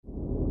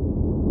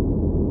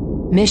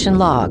Mission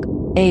Log,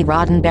 a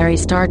Roddenberry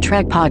Star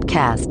Trek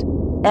podcast.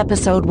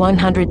 Episode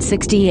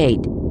 168.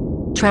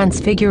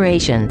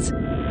 Transfigurations.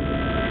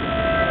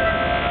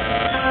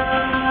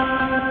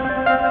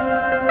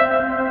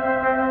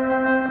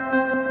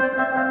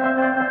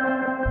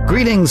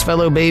 Greetings,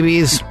 fellow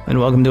babies, and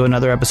welcome to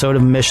another episode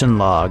of Mission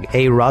Log,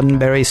 a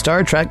Roddenberry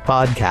Star Trek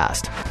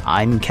podcast.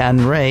 I'm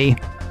Ken Ray.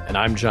 And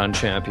I'm John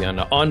Champion.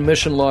 On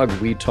Mission Log,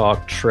 we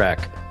talk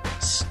Trek,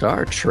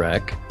 Star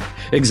Trek,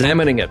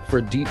 examining it for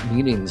deep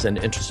meanings and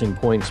interesting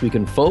points we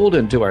can fold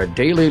into our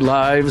daily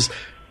lives.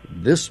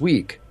 This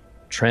week,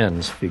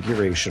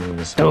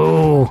 Transfigurations.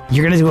 Oh,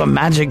 you're going to do a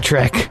magic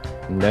trick.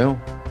 No.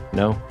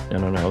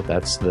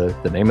 That's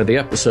the name of the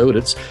episode.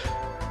 It's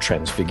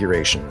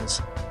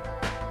Transfigurations.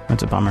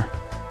 That's a bummer.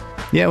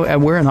 Yeah,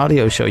 we're an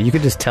audio show. You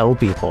could just tell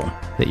people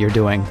that you're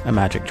doing a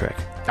magic trick.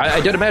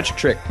 I did a magic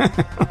trick.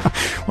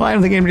 Well, I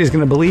don't think anybody's going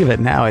to believe it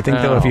now. I think,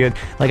 though, if you had,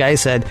 like I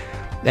said,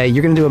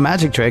 you're going to do a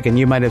magic trick, and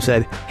you might have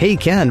said, "Hey,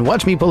 Ken,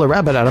 watch me pull a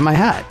rabbit out of my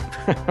hat."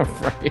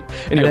 Right.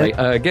 And you're like,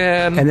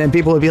 again. And then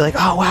people would be like,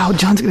 "Oh, wow,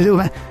 John's going to do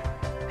a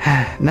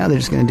No, they're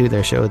just going to do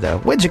their show, though,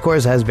 which, of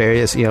course, has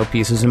various,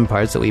 pieces and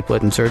parts that we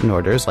put in certain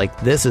orders. Like,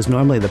 this is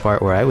normally the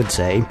part where I would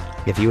say,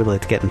 if you would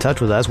like to get in touch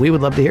with us, we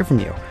would love to hear from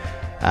you.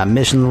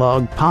 Mission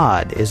Log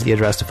Pod is the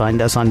address to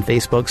find us on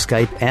Facebook,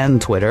 Skype,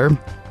 and Twitter.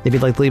 If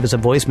you'd like to leave us a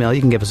voicemail,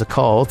 you can give us a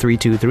call,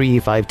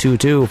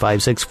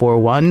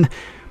 323-522-5641.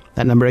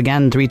 That number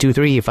again,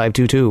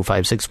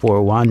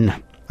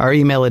 323-522-5641. Our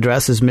email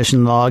address is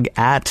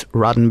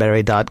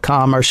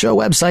missionlog@roddenberry.com. Our show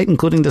website,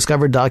 including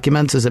discovered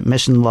documents, is at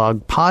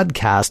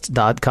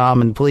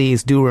missionlogpodcast.com. And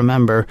please do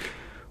remember,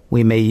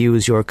 we may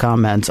use your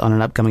comments on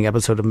an upcoming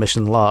episode of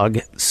Mission Log.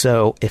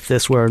 So if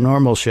this were a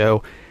normal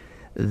show,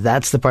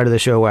 that's the part of the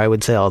show where I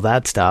would say all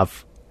that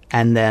stuff.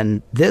 And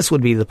then this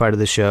would be the part of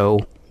the show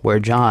where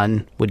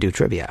John would do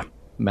trivia.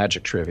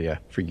 Magic trivia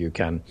for you,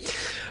 Ken.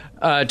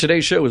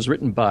 Today's show was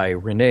written by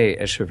Rene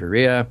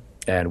Echeverria,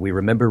 and we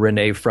remember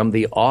Rene from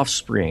The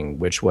Offspring,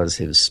 which was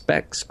his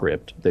spec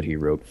script that he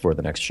wrote for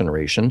The Next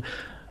Generation.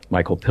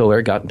 Michael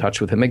Piller got in touch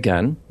with him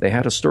again. They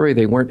had a story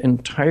they weren't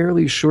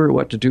entirely sure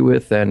what to do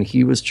with, and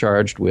he was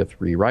charged with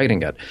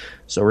rewriting it.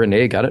 So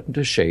Rene got it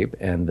into shape,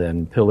 and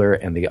then Piller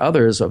and the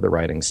others of the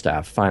writing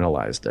staff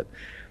finalized it.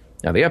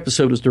 Now, the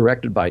episode was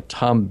directed by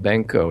Tom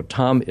Benko.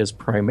 Tom is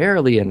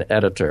primarily an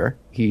editor.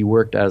 He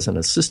worked as an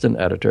assistant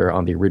editor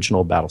on the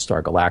original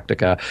Battlestar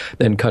Galactica,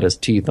 then cut his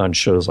teeth on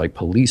shows like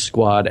Police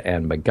Squad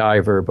and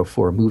MacGyver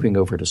before moving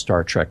over to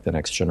Star Trek The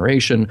Next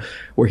Generation,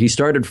 where he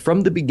started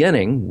from the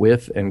beginning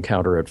with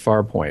Encounter at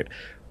Farpoint.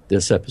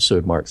 This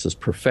episode marks his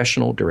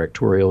professional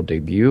directorial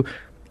debut.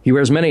 He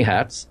wears many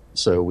hats,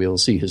 so we'll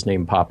see his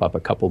name pop up a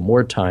couple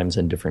more times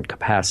in different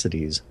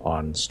capacities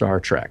on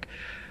Star Trek.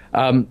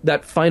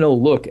 That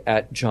final look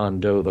at John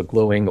Doe, the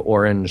glowing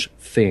orange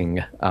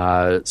thing,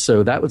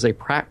 so that was a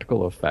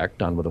practical effect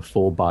done with a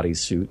full body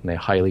suit and a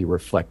highly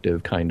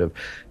reflective kind of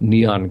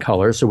neon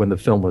color. So when the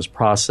film was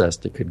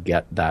processed, it could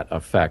get that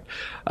effect.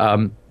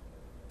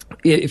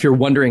 If you're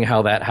wondering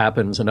how that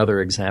happens,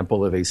 another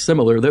example of a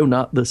similar, though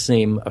not the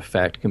same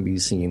effect, can be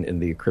seen in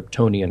the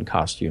Kryptonian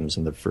costumes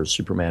in the first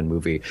Superman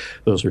movie.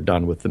 Those are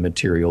done with the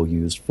material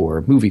used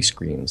for movie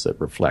screens that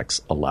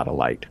reflects a lot of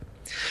light.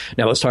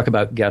 Now let's talk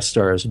about guest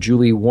stars.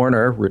 Julie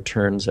Warner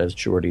returns as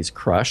Geordi's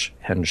crush,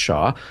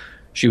 Henshaw.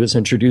 She was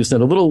introduced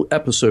in a little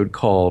episode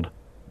called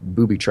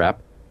Booby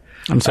Trap.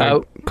 I'm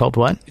sorry, called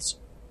what? It's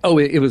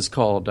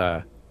called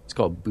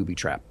Booby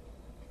Trap.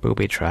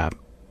 Booby Trap.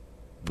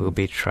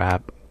 Booby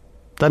Trap.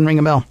 Doesn't ring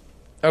a bell.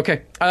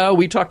 Okay.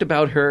 We talked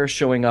about her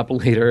showing up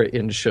later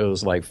in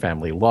shows like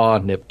Family Law,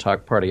 Nip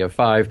Tuck, Party of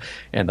Five,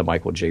 and the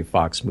Michael J.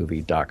 Fox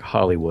movie Doc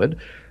Hollywood.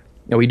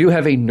 Now we do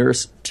have a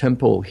Nurse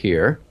Temple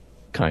here,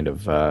 kind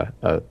of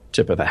a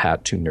tip of the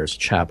hat to Nurse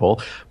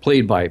Chapel,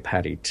 played by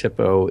Patty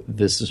Tippo.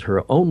 This is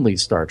her only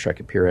Star Trek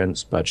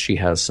appearance, but she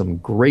has some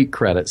great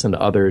credits in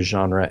other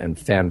genre and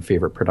fan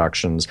favorite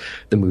productions.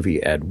 The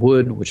movie Ed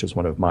Wood, which is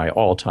one of my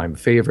all-time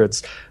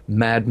favorites,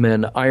 Mad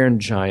Men, Iron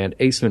Giant,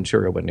 Ace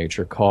Ventura: When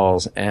Nature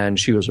Calls, and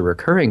she was a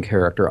recurring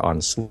character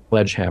on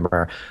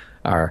Sledgehammer,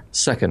 our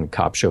second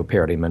cop show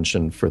parody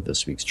mentioned for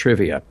this week's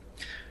trivia.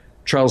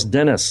 Charles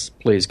Dennis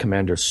plays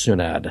Commander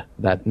Sunad.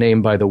 That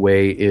name, by the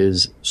way,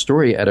 is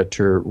story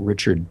editor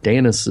Richard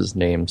Danis's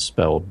name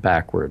spelled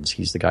backwards.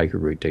 He's the guy who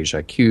wrote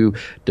Deja Q,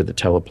 did the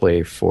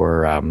teleplay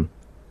for,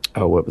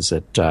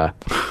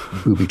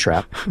 Booby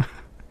Trap.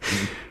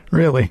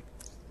 Really?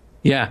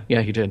 Yeah,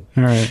 he did.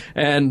 All right.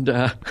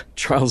 And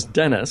Charles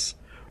Dennis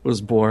was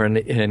born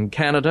in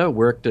Canada,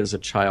 worked as a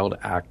child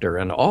actor,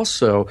 and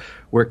also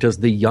worked as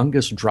the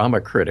youngest drama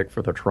critic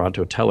for the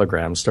Toronto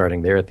Telegram,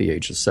 starting there at the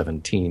age of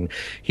 17.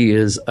 He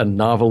is a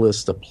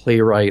novelist, a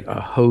playwright, a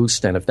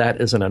host, and if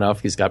that isn't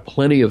enough, he's got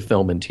plenty of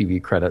film and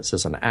TV credits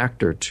as an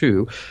actor,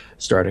 too,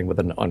 starting with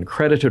an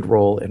uncredited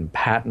role in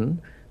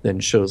Patton, than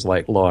shows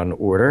like Law and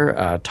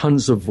Order.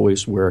 Tons of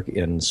voice work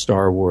in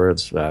Star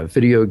Wars,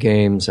 video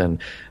games, and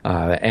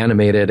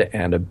animated,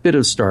 and a bit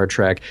of Star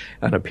Trek.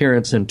 An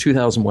appearance in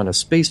 2001: A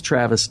Space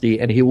Travesty,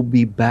 and he will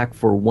be back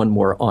for one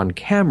more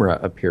on-camera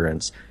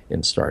appearance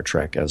in Star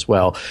Trek as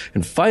well.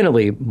 And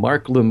finally,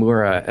 Mark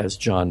Lemura as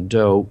John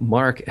Doe.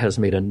 Mark has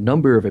made a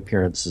number of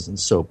appearances in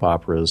soap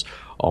operas: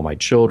 All My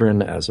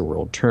Children, As the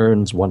World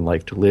Turns, One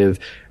Life to Live.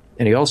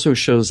 And he also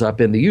shows up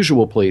in the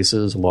usual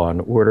places: Law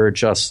and Order,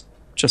 just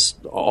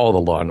all the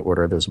Law and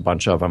Order. There's a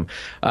bunch of them.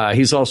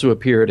 He's also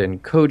appeared in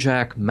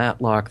Kojak,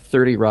 Matlock,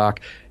 30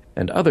 Rock,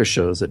 and other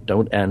shows that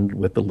don't end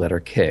with the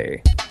letter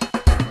K.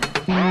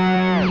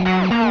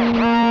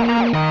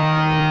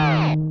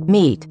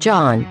 Meet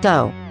John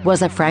Doe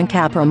was a Frank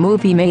Capra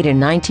movie made in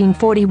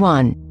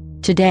 1941.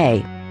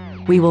 Today,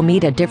 we will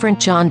meet a different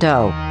John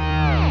Doe.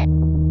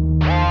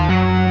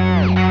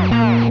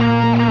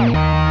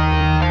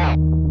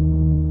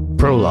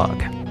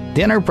 Prologue.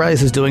 The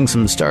Enterprise is doing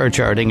some star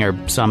charting or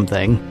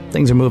something.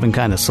 Things are moving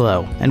kind of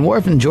slow. And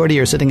Worf and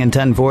Geordi are sitting in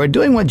 10 forward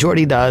doing what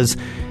Geordi does,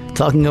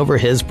 talking over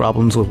his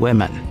problems with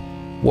women.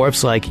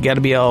 Worf's like, "You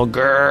gotta be all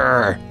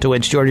grrr," to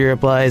which Geordi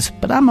replies,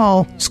 "But I'm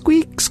all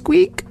squeak,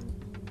 squeak."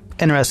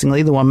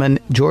 Interestingly, the woman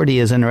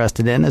Geordi is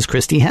interested in is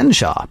Christy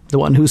Henshaw, the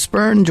one who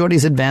spurned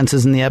Geordi's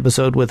advances in the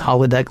episode with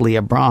holodeck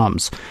Leah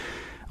Brahms.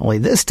 Only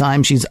this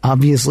time, she's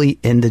obviously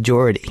into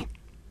Geordi.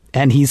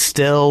 And he's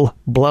still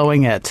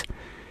blowing it.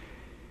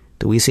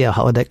 Do we see a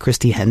holodeck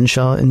Christy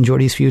Henshaw in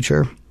Geordi's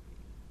future?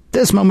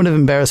 This moment of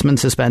embarrassment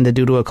suspended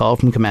due to a call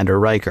from Commander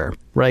Riker.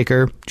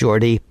 Riker,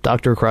 Geordi,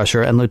 Dr.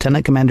 Crusher, and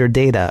Lieutenant Commander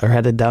Data are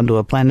headed down to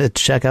a planet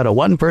to check out a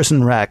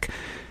one-person wreck.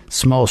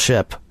 Small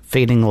ship,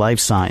 fading life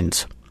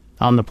signs.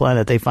 On the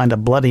planet, they find a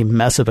bloody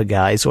mess of a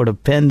guy sort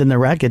of pinned in the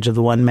wreckage of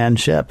the one-man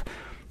ship.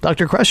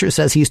 Dr. Crusher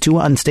says he's too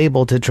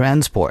unstable to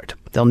transport.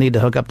 They'll need to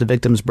hook up the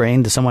victim's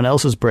brain to someone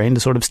else's brain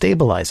to sort of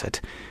stabilize it.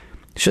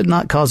 Should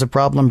not cause a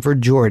problem for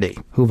Geordi,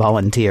 who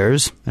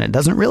volunteers. And it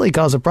doesn't really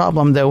cause a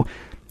problem, though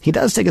he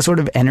does take a sort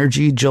of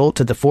energy jolt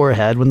to the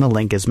forehead when the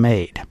link is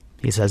made.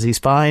 He says he's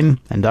fine,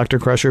 and Dr.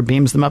 Crusher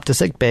beams them up to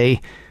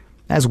sickbay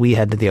as we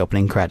head to the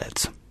opening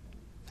credits.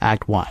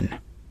 Act 1.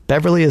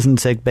 Beverly is in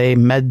sickbay,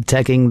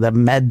 med-teching the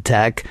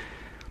med-tech.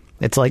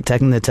 It's like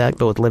teching the tech,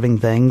 but with living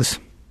things.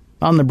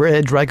 On the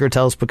bridge, Riker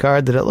tells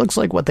Picard that it looks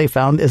like what they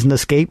found is an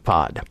escape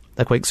pod.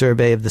 A quick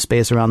survey of the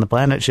space around the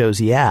planet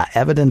shows,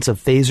 evidence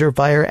of phaser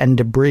fire and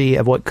debris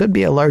of what could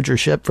be a larger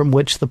ship from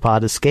which the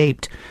pod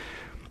escaped.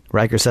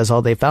 Riker says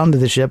all they found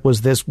of the ship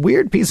was this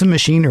weird piece of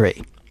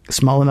machinery,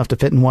 small enough to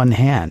fit in one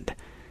hand.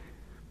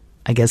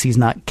 I guess he's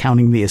not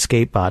counting the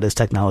escape pod as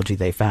technology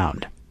they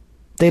found.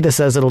 Data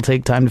says it'll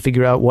take time to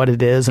figure out what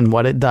it is and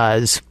what it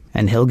does,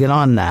 and he'll get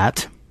on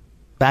that.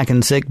 Back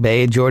in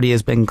sickbay, Geordi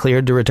has been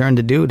cleared to return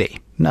to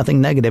duty.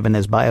 Nothing negative in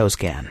his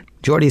bioscan.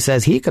 Geordi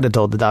says he could have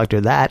told the doctor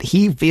that.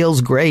 He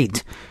feels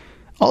great.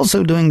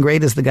 Also doing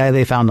great is the guy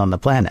they found on the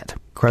planet.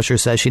 Crusher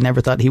says she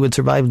never thought he would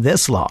survive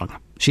this long.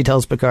 She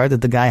tells Picard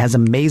that the guy has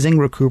amazing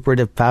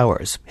recuperative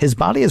powers. His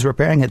body is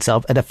repairing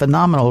itself at a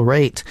phenomenal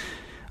rate.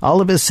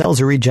 All of his cells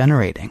are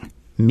regenerating,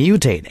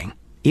 mutating,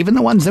 even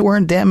the ones that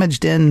weren't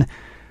damaged in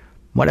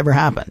whatever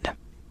happened.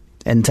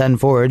 In 10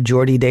 forward,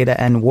 Geordi, Data,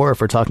 and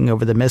Worf are talking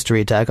over the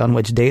mystery tech on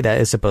which Data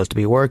is supposed to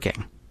be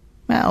working.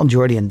 Well,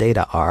 Geordi and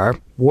Data are.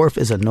 Worf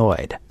is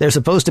annoyed. They're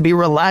supposed to be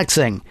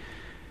relaxing.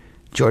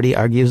 Geordi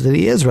argues that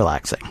he is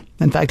relaxing.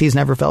 In fact, he's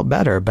never felt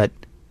better, but...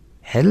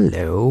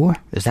 Hello?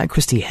 Is that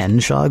Christy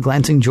Henshaw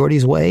glancing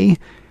Geordi's way?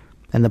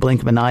 In the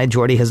blink of an eye,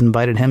 Geordi has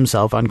invited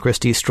himself on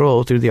Christy's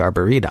stroll through the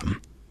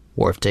Arboretum.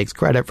 Worf takes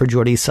credit for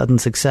Geordi's sudden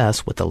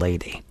success with the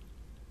lady.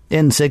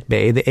 In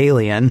sickbay, the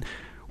alien,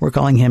 we're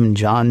calling him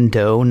John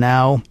Doe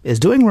now, is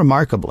doing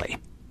remarkably.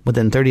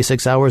 Within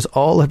 36 hours,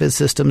 all of his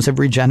systems have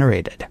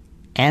regenerated.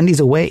 And he's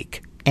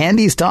awake. And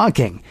he's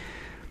talking.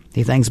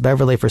 He thanks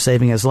Beverly for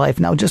saving his life.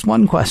 Now, just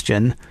one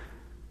question.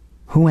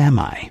 Who am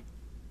I?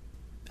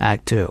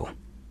 Act 2.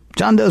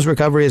 John Doe's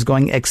recovery is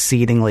going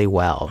exceedingly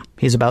well.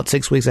 He's about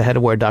 6 weeks ahead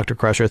of where Dr.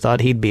 Crusher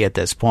thought he'd be at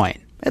this point.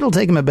 It'll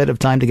take him a bit of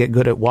time to get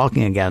good at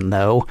walking again,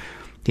 though.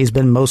 He's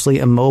been mostly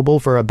immobile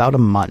for about a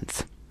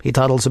month. He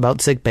toddles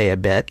about sickbay a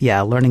bit.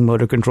 Learning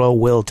motor control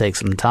will take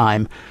some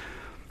time.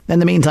 In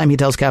the meantime, he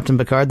tells Captain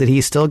Picard that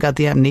he's still got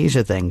the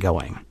amnesia thing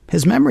going.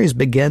 His memories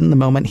begin the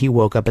moment he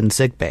woke up in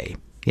sickbay.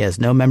 He has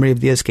no memory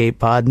of the escape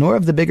pod, nor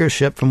of the bigger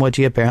ship from which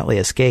he apparently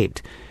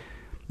escaped.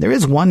 There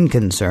is one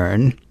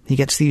concern. He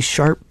gets these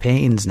sharp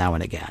pains now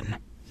and again.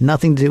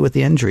 Nothing to do with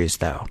the injuries,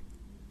 though.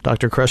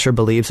 Dr. Crusher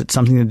believes it's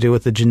something to do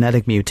with the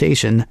genetic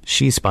mutation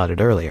she spotted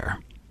earlier.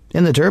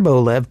 In the turbo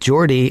lift,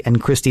 Geordi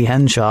and Christy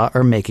Henshaw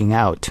are making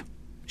out.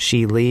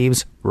 She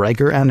leaves,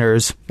 Riker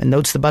enters, and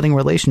notes the budding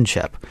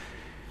relationship.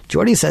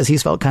 Geordi says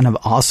he's felt kind of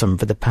awesome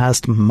for the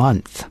past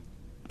month.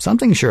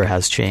 Something sure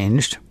has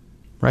changed.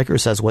 Riker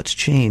says what's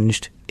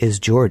changed is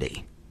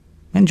Geordi.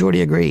 And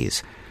Geordi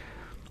agrees.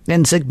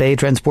 In sickbay,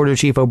 Transporter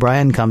Chief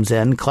O'Brien comes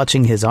in,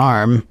 clutching his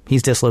arm.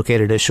 He's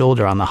dislocated his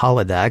shoulder on the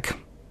holodeck.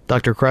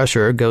 Dr.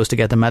 Crusher goes to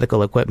get the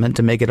medical equipment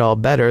to make it all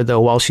better,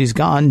 though while she's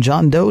gone,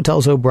 John Doe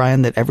tells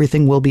O'Brien that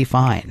everything will be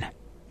fine.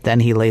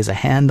 Then he lays a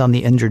hand on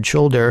the injured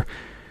shoulder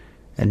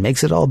and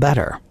makes it all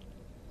better.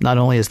 Not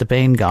only is the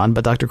pain gone,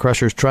 but Dr.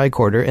 Crusher's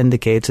tricorder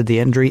indicates that the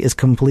injury is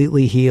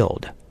completely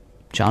healed.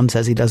 John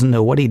says he doesn't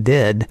know what he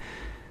did.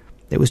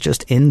 It was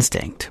just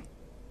instinct.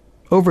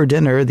 Over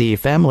dinner, the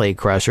family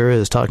Crusher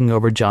is talking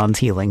over John's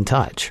healing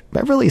touch.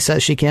 Beverly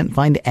says she can't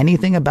find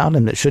anything about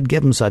him that should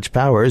give him such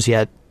powers,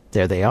 yet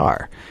there they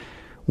are.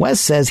 Wes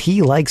says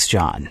he likes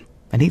John,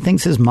 and he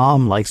thinks his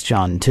mom likes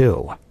John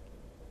too.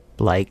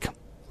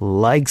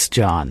 Likes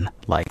John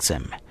likes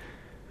him.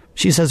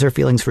 She says her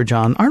feelings for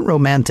John aren't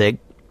romantic,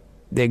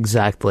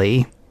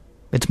 exactly.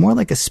 It's more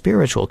like a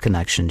spiritual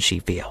connection she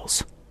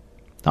feels.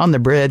 On the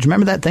bridge,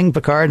 remember that thing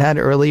Picard had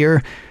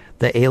earlier?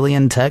 The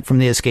alien tech from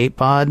the escape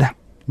pod?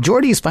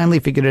 Geordi's finally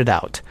figured it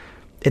out.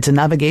 It's a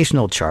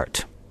navigational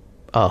chart.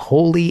 A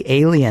wholly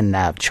alien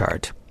nav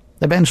chart.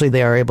 Eventually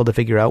they are able to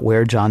figure out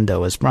where John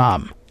Doe is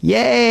from.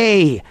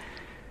 Yay!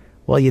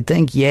 Well, you'd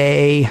think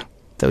yay,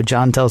 though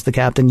John tells the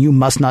captain, "You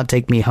must not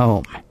take me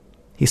home."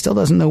 He still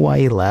doesn't know why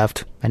he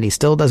left, and he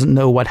still doesn't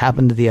know what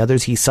happened to the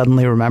others he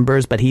suddenly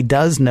remembers, but he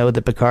does know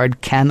that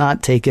Picard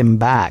cannot take him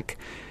back.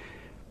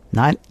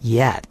 Not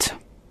yet.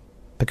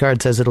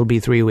 Picard says it'll be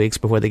 3 weeks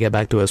before they get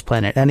back to his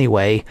planet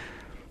anyway.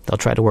 They'll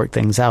try to work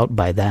things out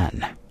by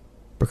then.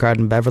 Picard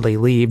and Beverly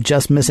leave,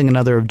 just missing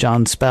another of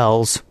John's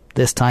spells.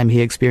 This time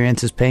he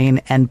experiences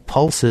pain and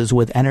pulses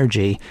with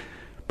energy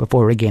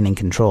before regaining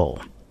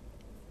control.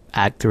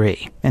 Act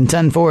 3. In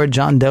 10-4,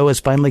 John Doe is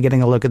finally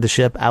getting a look at the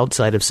ship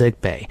outside of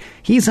sickbay.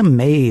 He's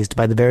amazed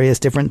by the various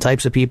different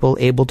types of people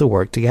able to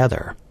work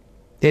together.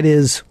 It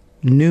is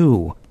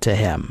new to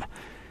him.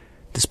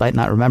 Despite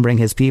not remembering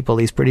his people,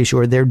 he's pretty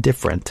sure they're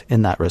different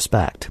in that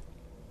respect.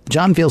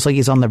 John feels like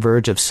he's on the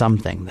verge of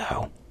something,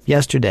 though.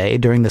 Yesterday,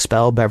 during the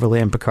spell Beverly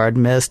and Picard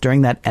missed,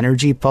 during that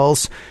energy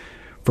pulse,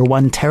 for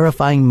one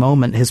terrifying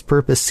moment his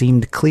purpose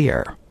seemed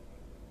clear.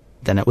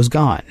 Then it was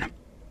gone.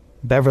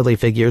 Beverly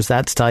figures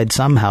that's tied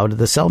somehow to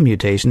the cell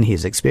mutation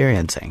he's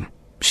experiencing.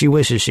 She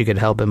wishes she could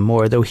help him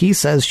more, though he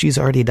says she's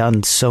already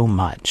done so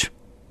much.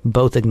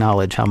 Both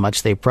acknowledge how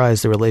much they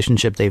prize the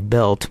relationship they've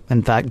built.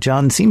 In fact,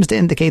 John seems to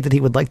indicate that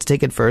he would like to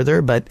take it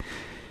further, but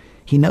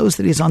he knows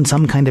that he's on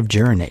some kind of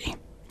journey,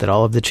 that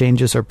all of the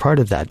changes are part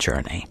of that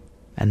journey,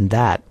 and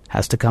that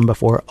has to come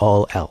before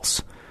all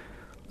else.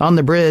 On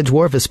the bridge,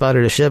 Worf has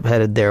spotted a ship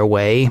headed their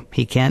way.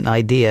 He can't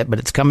ID it, but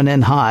it's coming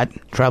in hot,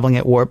 traveling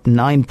at warp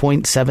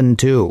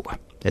 9.72.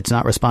 It's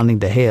not responding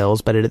to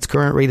hails, but at its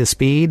current rate of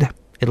speed,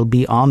 it'll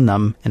be on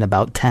them in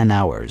about 10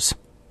 hours.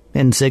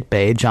 In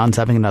sickbay, John's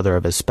having another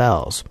of his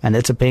spells, and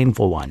it's a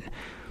painful one.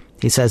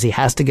 He says he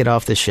has to get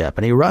off the ship,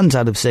 and he runs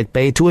out of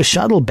sickbay to a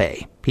shuttle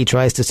bay. He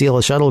tries to steal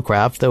a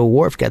shuttlecraft, though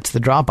Worf gets the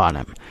drop on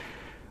him.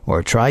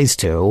 Or tries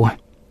to.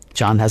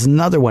 John has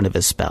another one of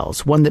his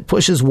spells, one that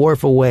pushes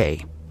Worf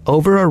away,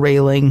 over a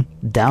railing,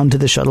 down to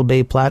the shuttle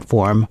bay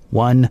platform,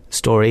 1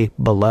 story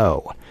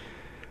below.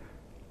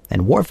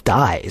 And Worf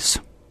dies.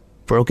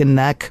 Broken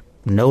neck,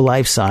 no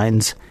life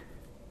signs.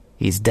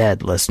 He's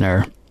dead,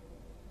 listener.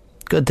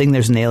 Good thing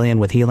there's an alien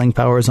with healing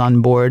powers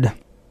on board.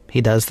 He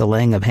does the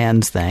laying of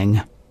hands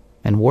thing,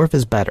 and Worf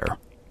is better.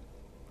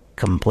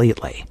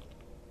 Completely.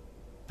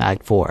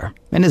 Act 4.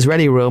 In his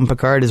ready room,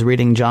 Picard is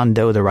reading John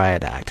Doe the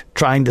Riot Act,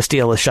 trying to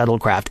steal a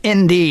shuttlecraft.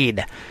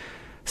 Indeed!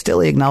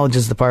 Still, he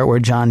acknowledges the part where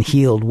John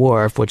healed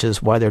Worf, which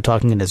is why they're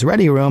talking in his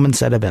ready room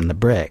instead of in the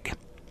brig.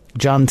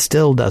 John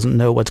still doesn't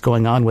know what's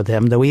going on with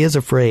him, though he is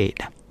afraid.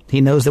 He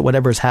knows that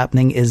whatever's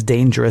happening is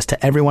dangerous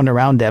to everyone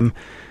around him,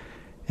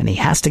 and he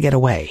has to get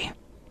away.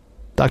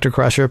 Dr.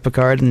 Crusher,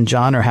 Picard, and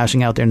John are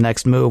hashing out their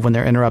next move when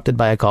they're interrupted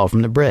by a call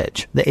from the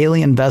bridge. The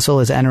alien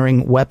vessel is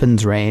entering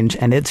weapons range,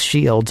 and its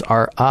shields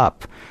are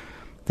up.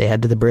 They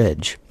head to the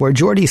bridge, where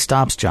Geordi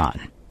stops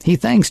John. He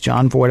thanks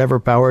John for whatever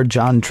power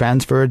John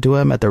transferred to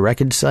him at the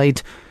wreckage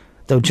site,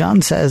 though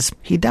John says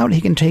he doubts he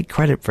can take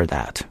credit for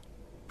that.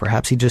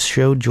 Perhaps he just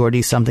showed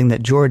Geordi something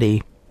that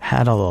Geordi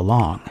had all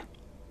along.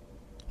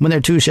 When their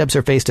two ships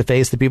are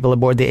face-to-face, the people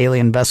aboard the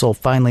alien vessel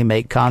finally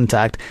make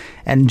contact,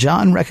 and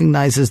John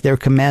recognizes their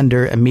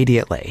commander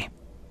immediately.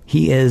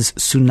 He is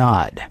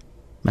Sunad,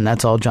 and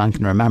that's all John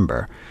can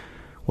remember.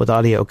 With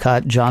audio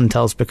cut, John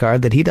tells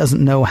Picard that he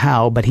doesn't know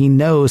how, but he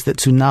knows that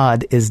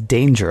Sunad is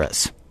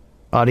dangerous.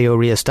 Audio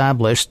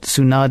re-established,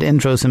 Sunad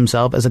intros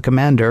himself as a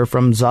commander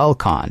from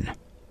Zalcon.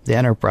 The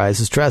Enterprise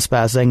is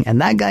trespassing,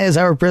 and that guy is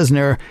our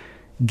prisoner.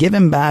 Give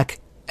him back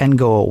and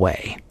go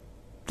away.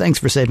 Thanks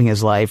for saving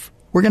his life.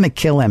 We're going to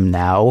kill him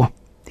now.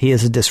 He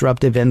is a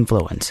disruptive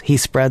influence. He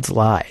spreads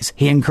lies.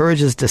 He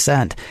encourages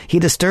dissent. He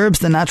disturbs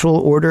the natural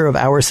order of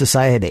our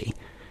society.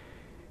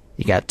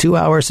 You got 2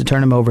 hours to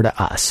turn him over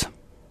to us.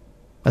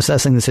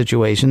 Assessing the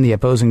situation, the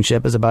opposing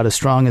ship is about as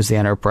strong as the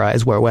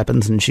Enterprise, where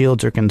weapons and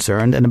shields are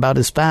concerned, and about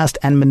as fast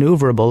and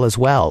maneuverable as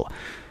well.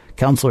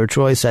 Counselor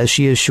Troy says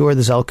she is sure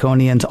the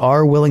Zalconians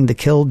are willing to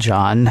kill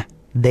John.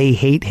 They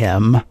hate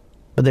him.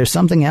 But there's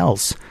something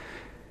else.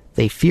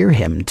 They fear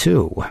him,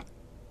 too.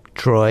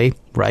 Troy,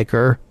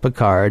 Riker,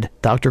 Picard,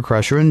 Dr.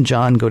 Crusher, and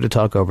John go to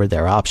talk over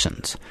their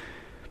options.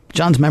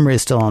 John's memory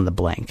is still on the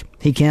blink.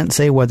 He can't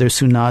say whether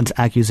Sunad's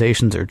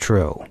accusations are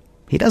true.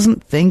 He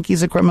doesn't think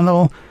he's a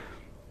criminal,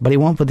 but he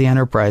won't put the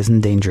Enterprise in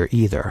danger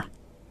either.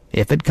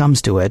 If it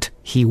comes to it,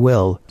 he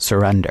will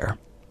surrender.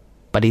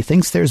 But he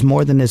thinks there's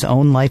more than his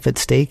own life at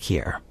stake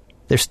here.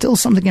 There's still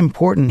something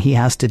important he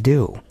has to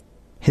do.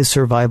 His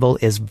survival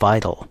is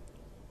vital.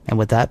 And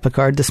with that,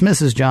 Picard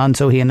dismisses John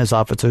so he and his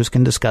officers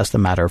can discuss the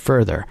matter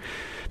further.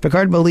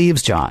 Picard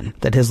believes John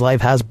that his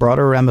life has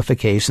broader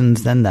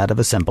ramifications than that of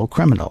a simple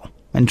criminal.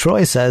 And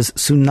Troy says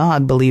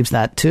Sunad believes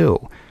that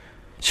too.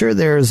 Sure,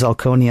 there are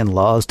Zalconian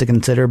laws to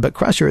consider, but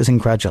Crusher is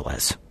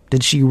incredulous.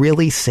 Did she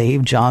really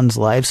save John's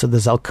life so the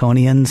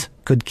Zalconians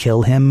could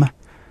kill him?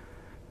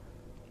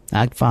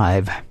 Act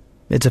 5.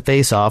 It's a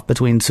face-off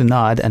between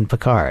Sunad and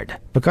Picard.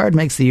 Picard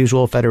makes the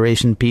usual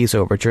Federation peace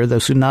overture, though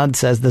Sunad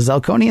says the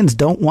Zalconians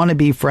don't want to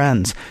be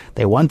friends.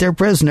 They want their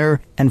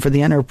prisoner and for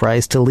the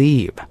Enterprise to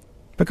leave.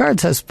 Picard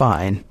says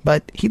fine,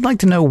 but he'd like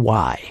to know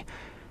why.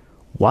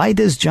 Why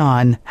does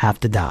John have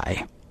to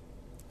die?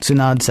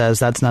 Sunad says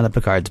that's none of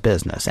Picard's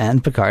business,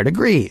 and Picard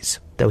agrees,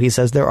 though he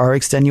says there are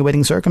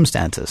extenuating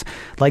circumstances,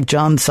 like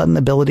John's sudden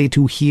ability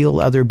to heal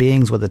other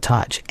beings with a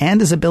touch,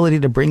 and his ability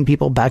to bring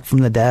people back from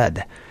the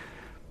dead.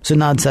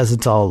 Sunad says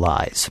it's all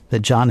lies, that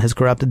John has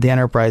corrupted the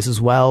Enterprise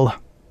as well,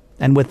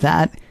 and with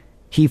that,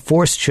 he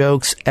force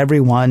chokes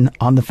everyone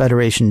on the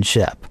Federation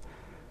ship.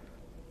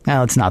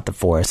 Now, it's not the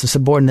Force. A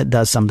subordinate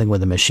does something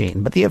with a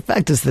machine, but the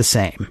effect is the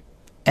same.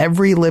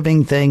 Every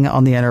living thing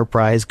on the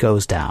Enterprise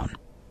goes down,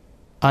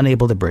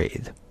 unable to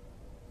breathe.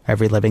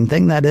 Every living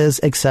thing, that is,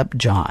 except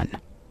John.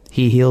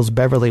 He heals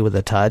Beverly with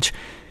a touch.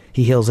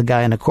 He heals a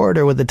guy in a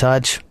corridor with a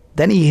touch.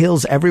 Then he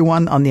heals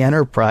everyone on the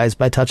Enterprise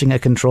by touching a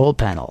control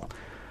panel.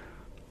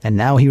 And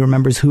now he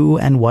remembers who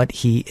and what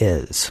he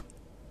is.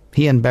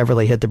 He and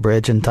Beverly hit the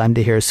bridge in time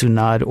to hear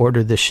Sunad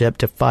order the ship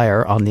to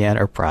fire on the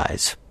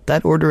Enterprise.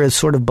 That order is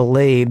sort of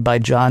belayed by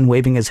John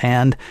waving his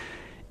hand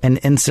and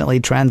instantly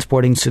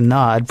transporting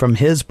Sunad from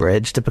his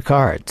bridge to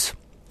Picard's.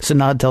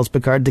 Sunad tells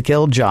Picard to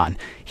kill John.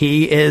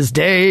 He is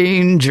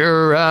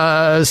dangerous!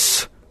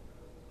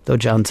 Though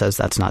John says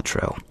that's not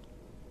true.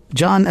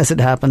 John, as it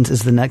happens,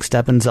 is the next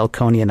step in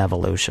Zalconian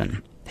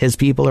evolution. His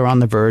people are on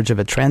the verge of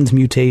a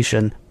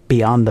transmutation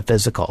beyond the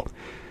physical,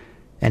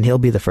 and he'll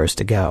be the first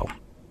to go.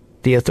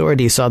 The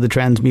authorities saw the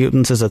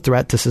transmutants as a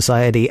threat to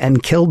society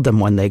and killed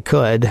them when they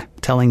could,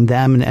 telling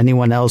them and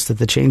anyone else that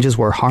the changes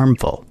were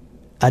harmful,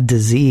 a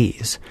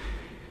disease.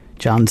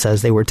 John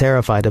says they were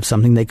terrified of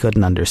something they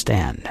couldn't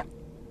understand.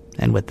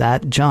 And with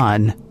that,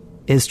 John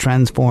is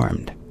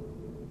transformed.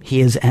 He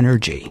is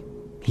energy.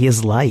 He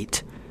is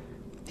light.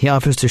 He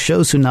offers to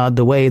show Sunad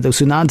the way, though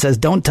Sunad says,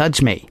 "Don't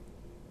touch me."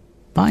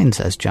 "Fine,"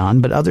 says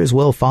John, "but others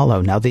will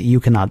follow now that you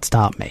cannot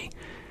stop me."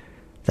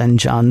 Then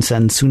John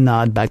sends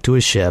Sunad back to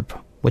his ship,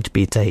 which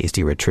beats a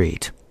hasty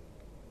retreat.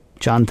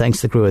 John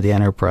thanks the crew of the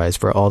Enterprise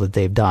for all that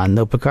they've done,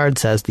 though Picard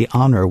says the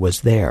honor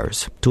was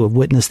theirs, to have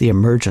witnessed the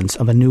emergence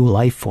of a new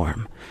life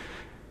form.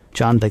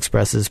 John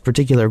expresses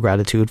particular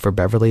gratitude for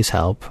Beverly's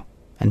help,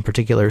 and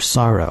particular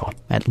sorrow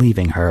at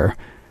leaving her.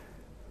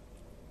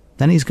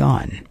 Then he's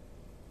gone.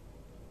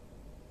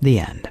 The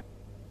end.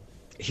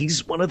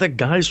 He's one of the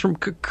guys from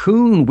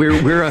Cocoon.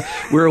 We're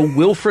a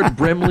Wilfred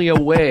Brimley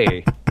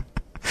away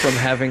from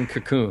having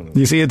Cocoon.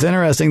 You see, it's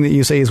interesting that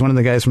you say he's one of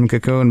the guys from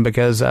Cocoon,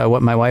 because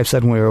what my wife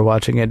said when we were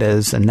watching it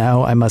is, "And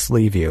now I must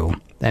leave you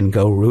and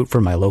go root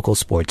for my local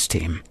sports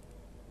team."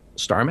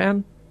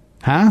 Starman?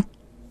 Huh?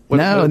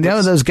 No,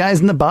 those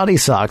guys in the body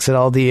socks at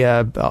all the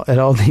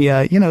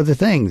the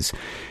things,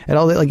 at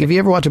all the, like, if you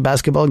ever watch a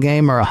basketball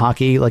game or a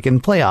hockey, like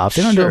in playoffs,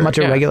 they don't do much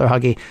of regular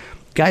hockey.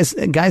 Guys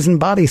in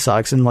body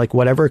socks in like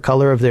whatever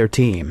color of their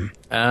team.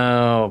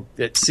 Oh,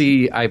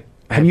 see,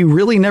 have you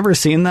really never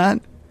seen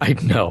that? I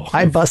know.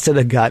 I busted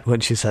a gut when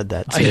she said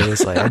that.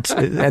 Seriously,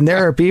 and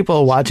there are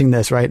people watching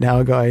this right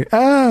now going,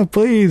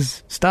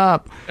 please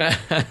stop."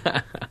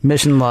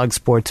 Mission Log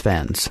sports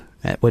fans,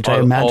 which I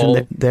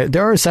imagine that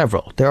there are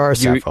several. There are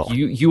several.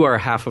 You are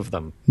half of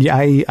them. Yeah,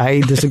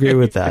 I disagree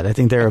with that. I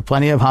think there are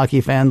plenty of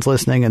hockey fans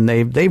listening, and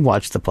they've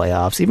watched the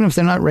playoffs. Even if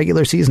they're not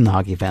regular season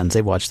hockey fans,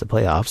 they've watched the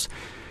playoffs.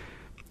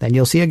 Then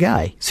you'll see a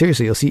guy.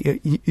 Seriously, you'll see.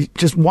 You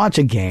just watch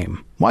a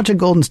game. Watch a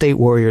Golden State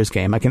Warriors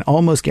game. I can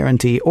almost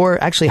guarantee, or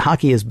actually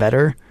hockey is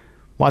better.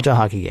 Watch a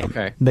hockey game.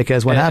 Okay.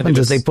 Because what happens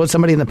is they put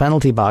somebody in the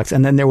penalty box,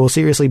 and then there will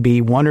seriously be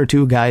one or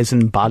two guys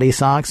in body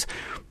socks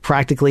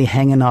practically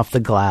hanging off the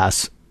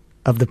glass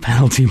of the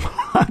penalty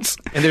box.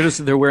 And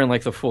they're wearing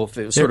like the full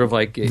thing, sort of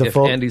like if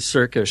Andy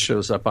Serkis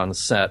shows up on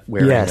set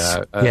wearing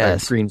a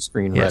green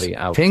screen ready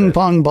outfit. Ping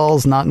pong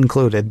balls not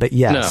included, but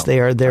yes,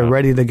 they're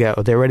ready to go.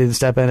 They're ready to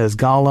step in as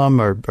Gollum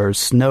or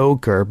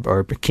Snoke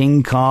or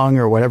King Kong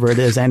or whatever it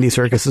is Andy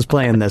Serkis is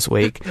playing this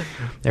week.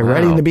 They're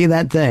ready to be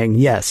that thing.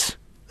 Yes.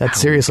 That's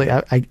seriously,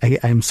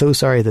 I'm so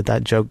sorry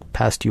that joke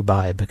passed you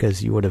by,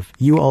 because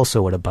you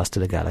also would have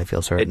busted a gut, I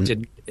feel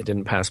certain. It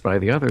didn't pass by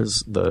the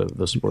others,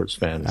 the sports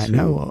fans. I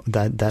know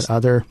that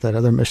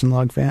other Mission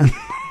Log fan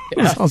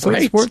was also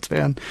a sports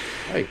fan.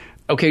 Right.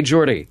 Okay,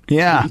 Geordi.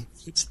 Yeah.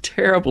 It's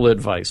terrible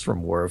advice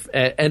from Worf.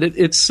 And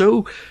it's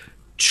so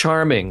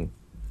charming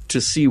to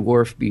see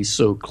Worf be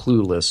so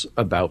clueless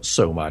about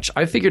so much.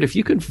 I figured if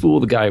you can fool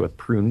the guy with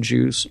prune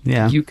juice,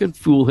 you can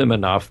fool him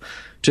enough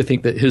to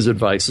think that his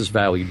advice is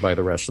valued by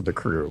the rest of the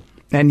crew.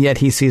 And yet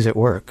he sees it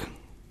work.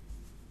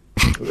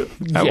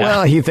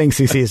 Well, he thinks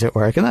he sees it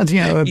work, and that's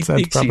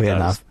that's probably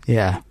enough.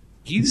 Yeah,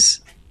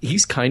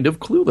 he's kind of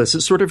clueless.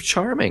 It's sort of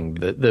charming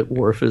that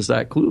Worf is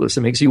that clueless.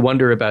 It makes you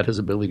wonder about his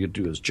ability to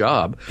do his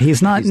job.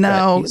 He's not.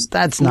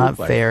 That's not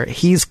fair.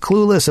 He's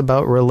clueless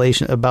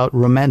about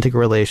romantic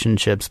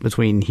relationships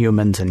between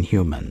humans and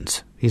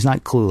humans. He's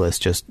not clueless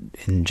just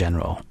in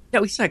general.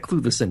 No, he's not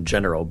clueless in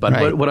general.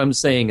 But what I'm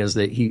saying is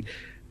that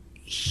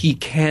he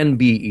can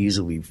be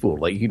easily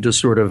fooled. Like, you just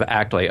sort of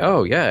act like,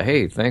 oh, yeah,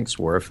 hey, thanks,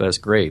 Worf. That's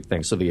great.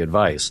 Thanks for the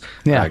advice.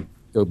 Yeah.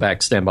 Go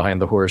back, stand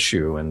behind the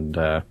horseshoe, and,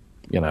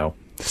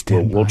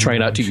 we'll try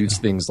not to use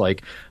things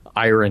like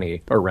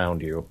irony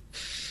around you.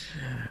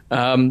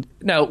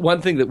 Now,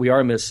 one thing that we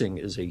are missing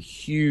is a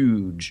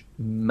huge,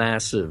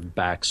 massive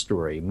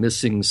backstory,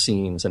 missing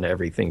scenes and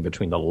everything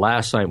between the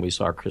last time we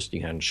saw Christy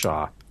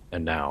Henshaw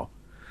and now.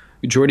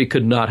 Geordi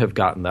could not have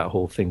gotten that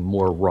whole thing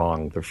more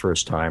wrong the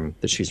first time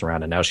that she's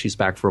around, and now she's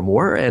back for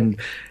more, and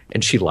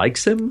she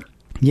likes him?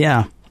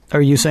 Yeah.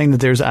 Are you saying that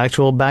there's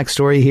actual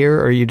backstory here,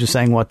 or are you just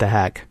saying what the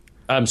heck?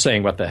 I'm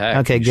saying what the heck.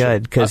 Okay,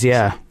 good,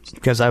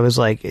 because I was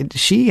like,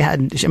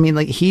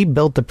 he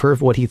built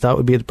what he thought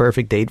would be the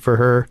perfect date for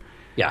her.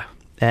 Yeah.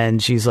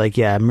 And she's like,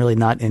 yeah, I'm really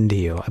not into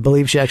you. I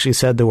believe she actually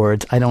said the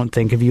words, I don't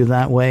think of you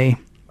that way.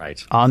 Right.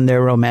 On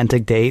their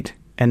romantic date.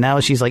 And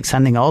now she's like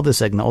sending all the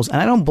signals. And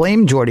I don't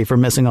blame Geordi for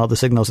missing all the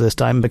signals this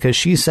time, because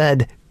she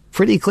said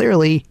pretty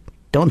clearly,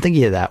 don't think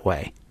of you that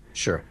way.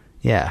 Sure.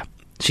 Yeah.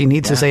 She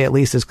needs to say at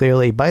least as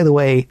clearly, by the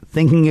way,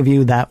 thinking of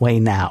you that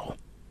way now.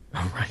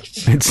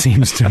 Right. It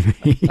seems to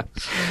me.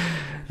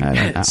 I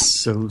don't know. It's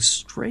so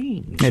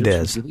strange.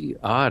 It's really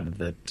odd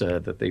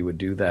that they would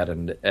do that,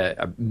 and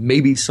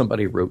maybe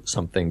somebody wrote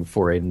something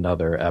for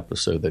another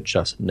episode that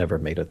just never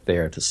made it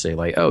there to say,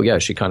 like, oh yeah,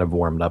 she kind of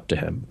warmed up to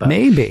him. But,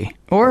 maybe,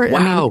 or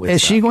wow,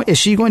 is she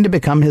going to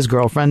become his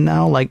girlfriend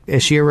now? Like,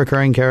 is she a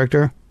recurring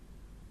character?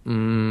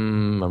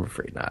 I'm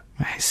afraid not.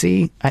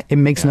 See, it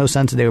makes no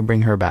sense that they would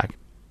bring her back.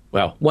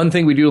 Well, one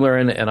thing we do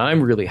learn, and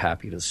I'm really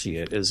happy to see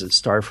it, is that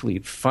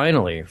Starfleet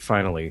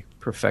finally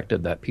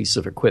perfected that piece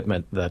of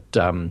equipment that,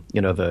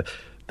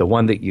 the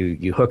one that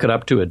you hook it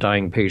up to a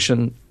dying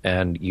patient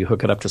and you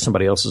hook it up to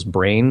somebody else's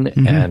brain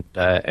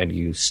and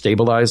you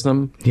stabilize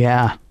them.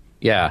 Yeah.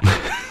 Yeah.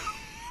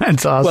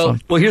 That's awesome.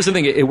 Well, here's the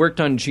thing. It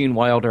worked on Gene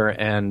Wilder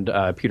and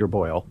Peter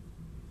Boyle.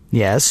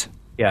 Yes.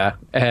 Yeah,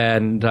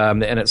 and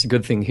it's a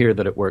good thing here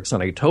that it works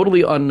on a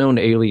totally unknown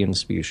alien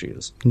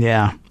species.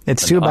 Yeah,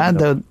 it's too bad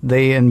though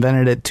they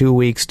invented it 2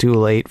 weeks too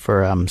late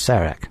for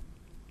Sarek.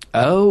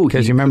 Oh,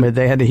 because you remember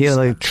they had to heal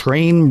like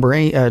trade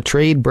brains,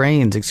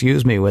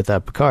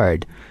 with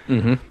Picard,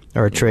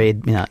 or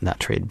trade not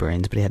trade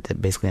brains, but he had to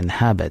basically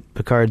inhabit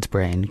Picard's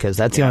brain because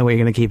that's the only way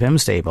you're going to keep him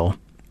stable.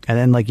 And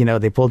then,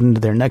 they pulled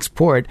into their next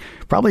port.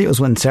 Probably it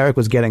was when Sarek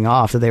was getting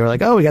off that they were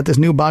like, oh, we got this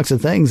new box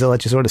of things that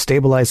let you sort of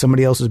stabilize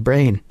somebody else's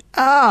brain.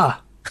 Ah!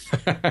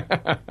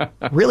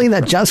 Really?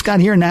 That just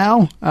got here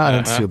now? Oh,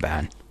 that's too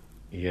bad.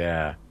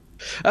 Yeah.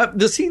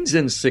 The scenes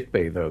in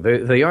sickbay, though,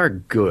 they are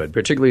good,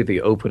 particularly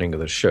the opening of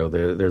the show.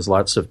 There's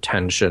lots of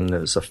tension.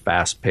 There's a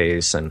fast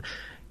pace. And,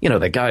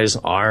 the guy's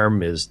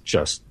arm is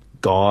just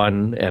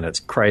gone and it's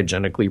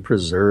cryogenically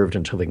preserved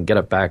until they can get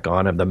it back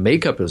on him. The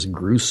makeup is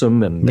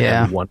gruesome and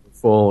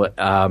wonderful.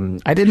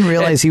 I didn't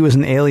realize he was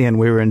an alien.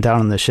 We were down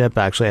on the ship,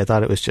 actually. I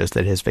thought it was just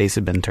that his face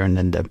had been turned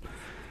into,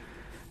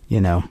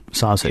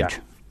 sausage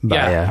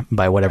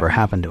by whatever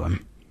happened to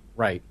him.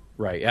 Right.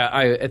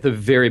 At the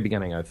very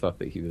beginning, I thought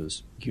that he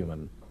was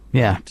human.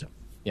 Yeah.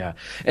 Yeah.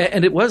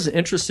 And it was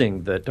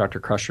interesting that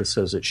Dr. Crusher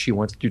says that she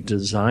wants to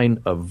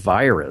design a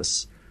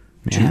virus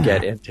to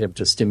get into him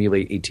to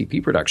stimulate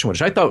ATP production,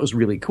 which I thought was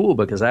really cool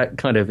because that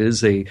kind of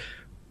is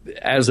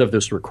as of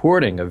this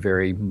recording, a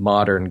very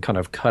modern kind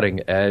of cutting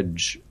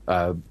edge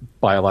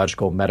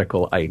biological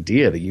medical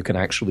idea that you can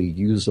actually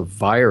use a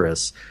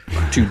virus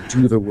to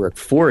do the work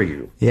for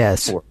you.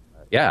 Yes.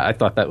 I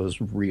thought that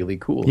was really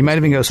cool. You might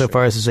even go so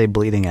far as to say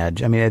bleeding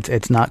edge. I mean,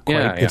 it's not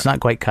quite it's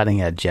not quite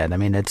cutting edge yet. I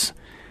mean, it's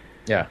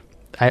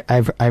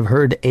I've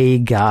heard a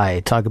guy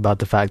talk about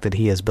the fact that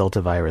he has built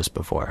a virus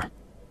before.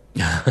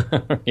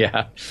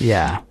 Yeah.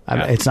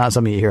 It's not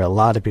something you hear a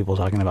lot of people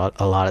talking about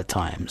a lot of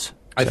times.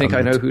 I think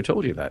I know who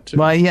told you that too.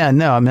 Well,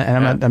 no,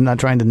 I'm not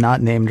trying to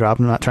not name drop.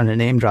 I'm not trying to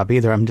name drop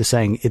either. I'm just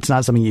saying it's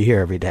not something you hear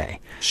every day.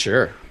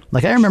 Sure.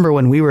 Like I remember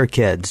when we were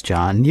kids,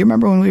 John. Do you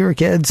remember when we were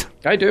kids?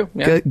 I do.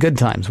 Yeah. Good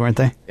times, weren't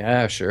they?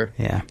 Yeah, sure.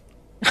 Yeah.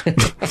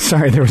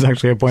 Sorry, there was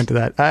actually a point to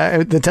that.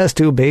 The test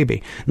tube baby,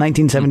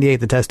 1978,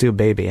 the test tube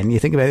baby, and you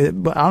think about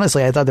it. But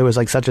honestly, I thought there was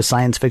like such a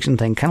science fiction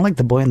thing, kind of like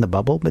the boy in the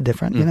bubble, but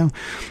different. Now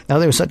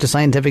there was such a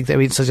scientific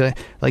thing, such a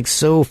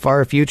so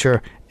far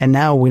future, and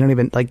now we don't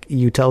even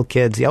you tell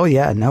kids, oh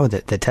yeah, no,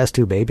 the test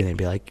tube baby, and they'd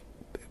be like,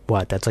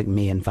 what? That's like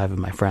me and 5 of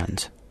my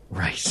friends.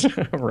 Right,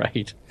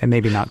 right. And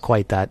maybe not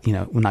quite that,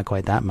 not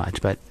quite that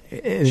much, but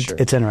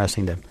it's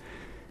interesting to,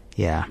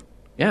 yeah.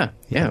 Yeah.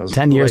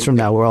 10 years from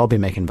now, we'll all be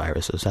making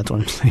viruses. That's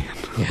what I'm saying.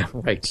 Yeah,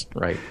 right.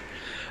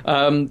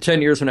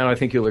 10 years from now, I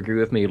think you'll agree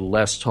with me,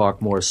 less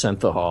talk, more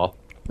synthahol.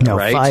 No,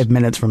 right? 5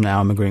 minutes from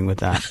now, I'm agreing with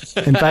that.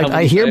 In fact,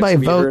 I hereby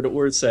vote. Heard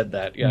or said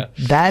that, yeah.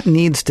 That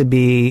needs to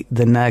be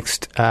the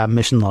next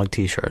Mission Log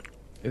t-shirt.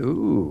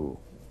 Ooh.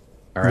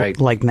 All right.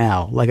 Like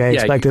now. Like I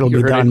expect it'll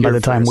be done by the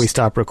time we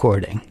stop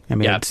recording. I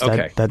mean, that's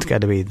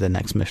got to be the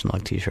next Mission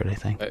Log t-shirt, I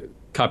think.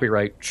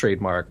 Copyright,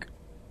 trademark,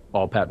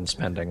 all patents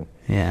pending.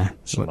 Yeah.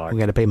 We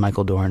got to pay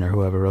Michael Dorn or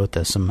whoever wrote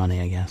this some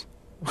money, I guess.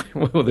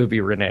 Well, there'll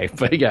be Renee,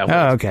 but yeah.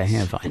 Oh, okay.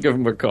 Yeah, fine. Give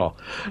him a call.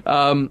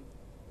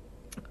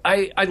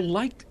 I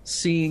liked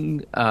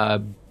seeing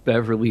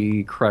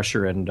Beverly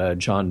Crusher and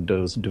John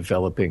Doe's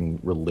developing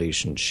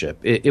relationship.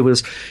 It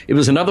was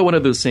another one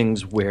of those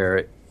things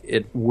where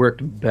it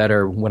worked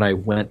better when I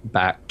went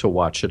back to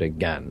watch it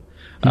again.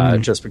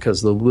 Just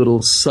because the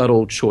little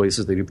subtle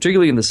choices they do,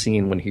 particularly in the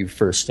scene when he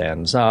first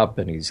stands up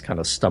and he's kind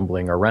of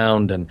stumbling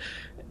around,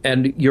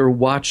 and you're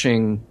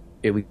watching,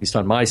 at least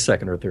on my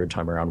second or third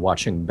time around,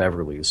 watching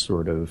Beverly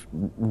sort of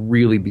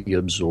really be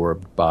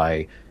absorbed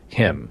by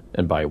him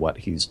and by what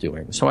he's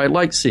doing. So I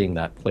like seeing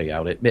that play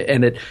out.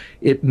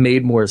 It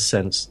made more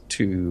sense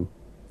to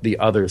the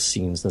other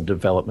scenes, the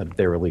development of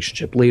their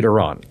relationship later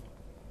on.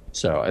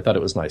 So I thought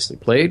it was nicely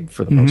played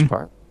for the most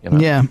part.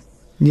 Yeah.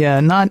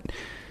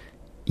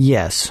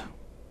 Yes.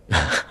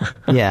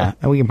 Yeah,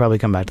 and we can probably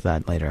come back to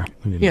that later.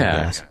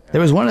 Yeah.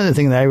 There was one other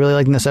thing that I really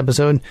liked in this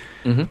episode.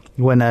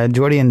 When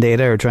Geordi and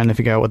Data are trying to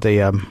figure out what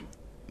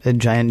the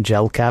giant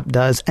gel cap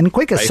does. And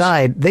quick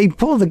aside, they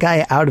pull the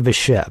guy out of a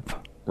ship.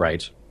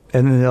 Right.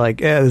 And then they're like,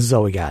 this is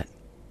all we got.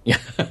 Yeah,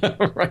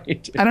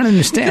 right. I don't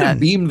understand. They could have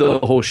beamed the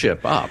whole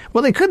ship up.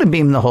 Well, they could have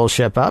beamed the whole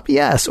ship up,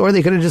 yes. Or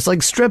they could have just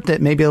stripped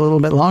it maybe a little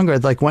bit longer.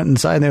 Went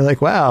inside and they're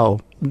like, wow,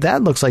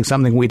 that looks like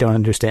something we don't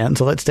understand.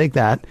 So let's take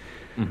that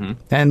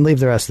and leave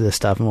the rest of this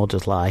stuff and we'll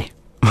just lie.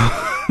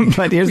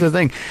 But here's the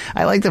thing.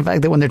 I like the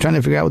fact that when they're trying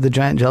to figure out what the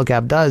giant gel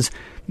cap does,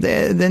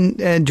 then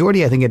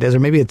Geordi, I think it is, or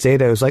maybe it's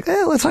Zeta, who's like,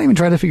 let's not even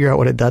try to figure out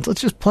what it does. Let's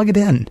just plug it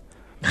in.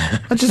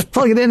 Let's just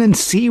plug it in and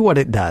see what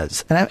it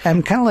does. And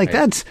I'm kind of like,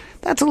 that's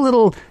a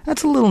little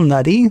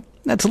nutty.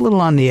 That's a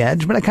little on the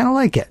edge, but I kind of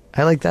like it.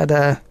 I like that.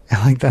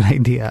 I like that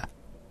idea.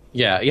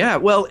 Yeah.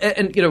 Well,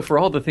 and for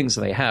all the things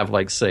that they have,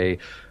 like say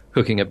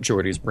hooking up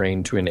Geordi's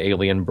brain to an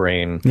alien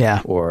brain,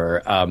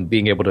 or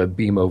being able to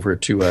beam over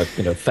to a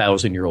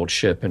 1,000-year-old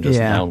ship and just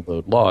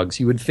download logs,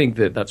 you would think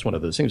that that's one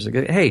of those things.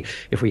 Like, hey,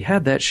 if we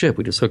had that ship,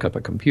 we just hook up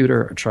a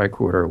computer, a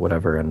tricorder, or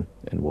whatever, and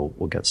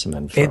we'll get some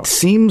info. It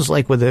seems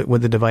like with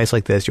a device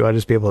like this, you ought to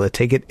just be able to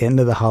take it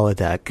into the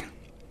holodeck,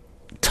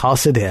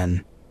 toss it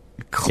in,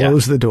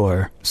 close the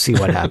door, see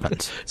what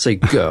happens. Say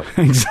go.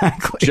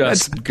 Exactly.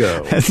 Just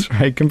go. That's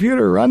right.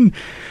 Computer, run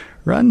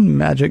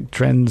magic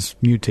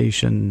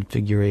transmutation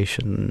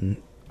figuration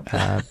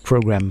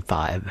program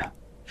 5.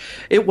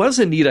 It was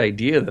a neat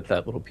idea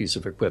that little piece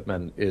of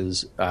equipment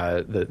is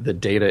the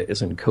data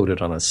is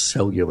encoded on a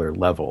cellular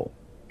level.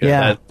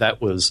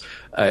 That was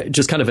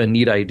just kind of a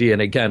neat idea.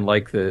 And again,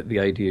 like the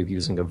idea of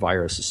using a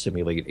virus to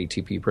stimulate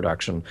ATP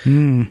production,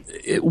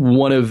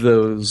 one of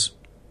those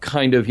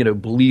kind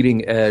of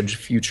bleeding edge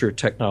future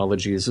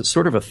technologies. It's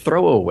sort of a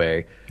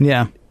throwaway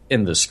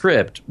in the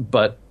script,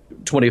 but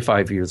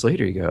 25 years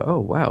later, you go, oh,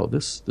 wow,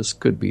 this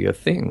could be a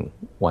thing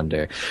one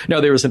day. Now,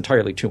 there was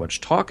entirely too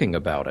much talking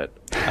about it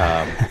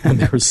when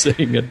they were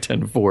sitting at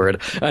 10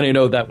 forward. And I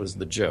know that was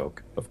the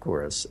joke, of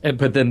course.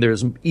 But then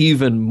there's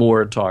even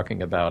more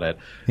talking about it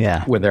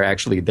when they're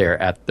actually there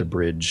at the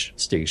bridge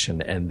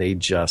station and they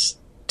just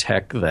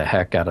tech the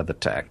heck out of the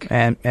tech.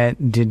 And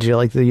did you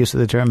like the use of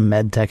the term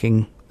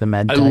med-teching? The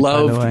med tech, I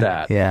loved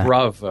that. Yeah.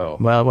 Bravo.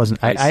 Well, it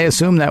wasn't. I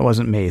assume that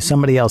wasn't me.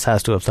 Somebody else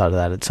has to have thought of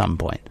that at some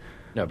point.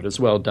 No, but it's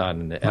well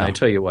done. And I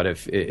tell you what,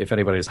 if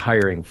anybody's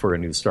hiring for a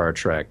new Star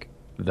Trek,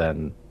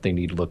 then they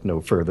need to look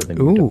no further than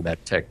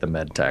the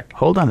med tech.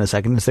 Hold on a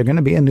second. Is there going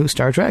to be a new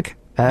Star Trek?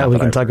 We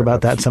can talk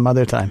about that some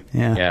other time.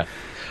 Yeah.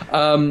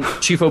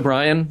 Chief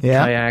O'Brien,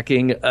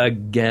 kayaking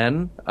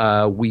again.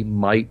 We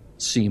might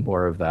see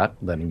more of that,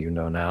 letting you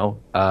know now.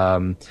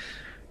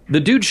 The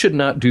dude should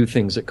not do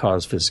things that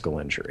cause physical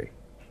injury.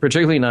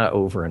 Particularly not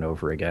over and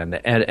over again.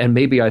 And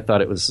maybe I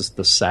thought it was just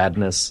the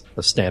sadness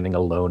of standing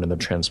alone in the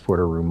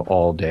transporter room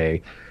all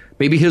day.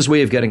 Maybe his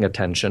way of getting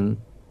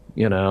attention,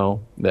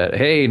 that,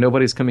 hey,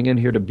 nobody's coming in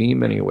here to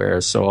beam anywhere,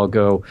 so I'll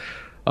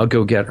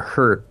go get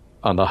hurt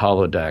on the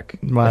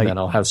holodeck, and then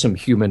I'll have some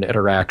human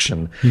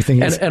interaction. You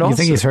think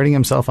he's hurting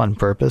himself on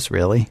purpose,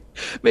 really?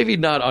 Maybe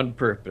not on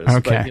purpose,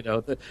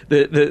 but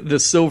the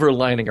silver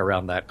lining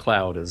around that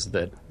cloud is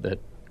that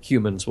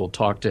humans will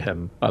talk to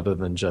him other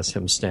than just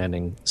him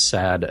standing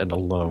sad and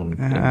alone.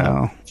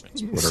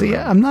 See,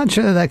 I'm not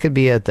sure that could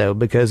be it, though,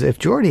 because if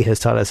Geordi has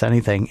taught us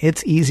anything,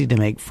 it's easy to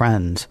make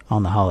friends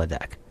on the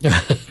holodeck.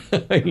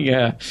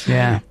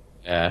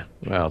 Yeah.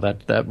 Well,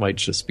 that might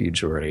just be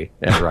Geordi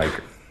and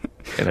Riker.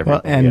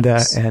 And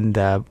and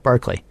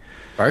Barclay.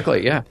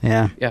 Barclay, yeah.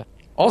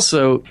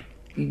 Also,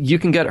 you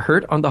can get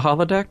hurt on the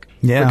holodeck.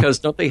 Yeah. Because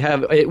don't they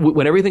have,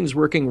 when everything's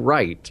working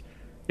right,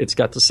 it's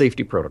got the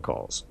safety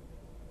protocols.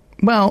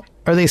 Well,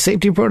 are they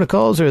safety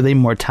protocols or are they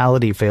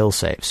mortality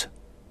fail-safes?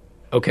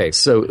 Okay,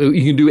 so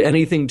you can do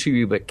anything to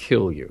you but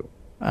kill you.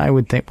 I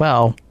would think,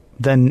 well,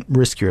 then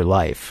risk your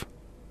life.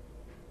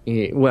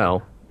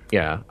 Well,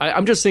 yeah.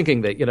 I'm just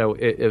thinking that,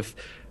 if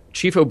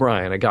Chief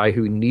O'Brien, a guy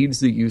who needs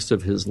the use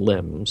of his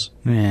limbs,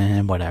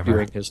 whatever,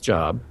 doing his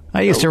job.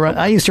 I used to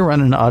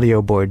run an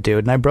audio board,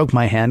 dude, and I broke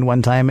my hand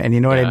one time, and you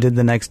know what I did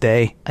the next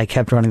day? I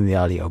kept running the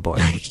audio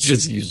board. You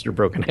just used your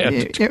broken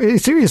hand.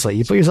 Seriously,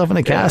 you put yourself in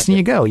a cast and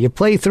you go. You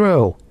play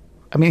through.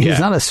 I mean, he's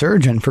not a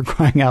surgeon, for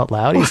crying out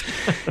loud.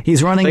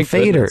 He's running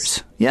faders.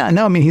 Goodness. Yeah,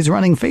 no, I mean, he's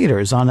running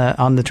faders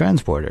on the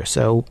transporter.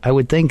 So I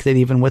would think that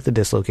even with the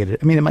dislocated,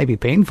 I mean, it might be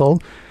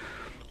painful,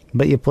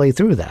 but you play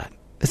through that.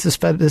 This is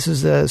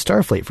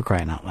Starfleet, for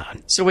crying out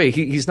loud. So wait,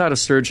 he's not a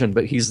surgeon,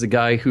 but he's the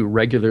guy who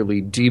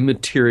regularly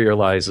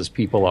dematerializes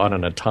people on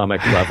an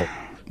atomic level.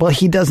 Well,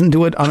 he doesn't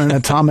do it on an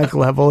atomic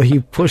level. He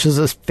pushes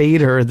a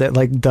fader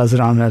that does it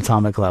on an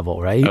atomic level,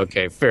 right?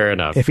 Okay, fair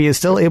enough. If he is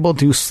still able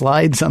to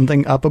slide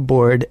something up a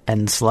board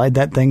and slide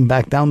that thing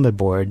back down the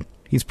board,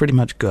 he's pretty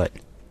much good.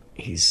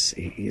 He's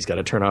got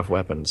to turn off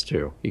weapons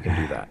too. He can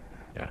do that.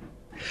 Yeah.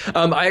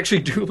 I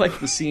actually do like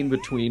the scene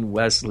between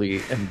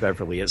Wesley and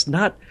Beverly. It's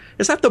not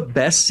the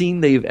best scene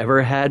they've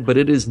ever had, but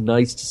it is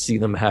nice to see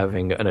them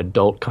having an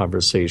adult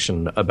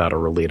conversation about a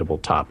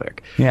relatable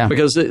topic. Yeah.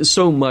 Because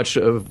so much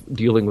of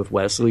dealing with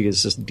Wesley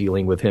is just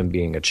dealing with him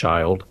being a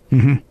child.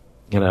 Mm-hmm.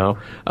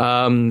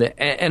 And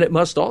it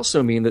must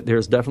also mean that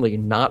there's definitely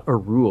not a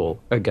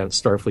rule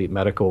against Starfleet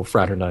Medical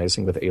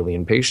fraternizing with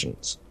alien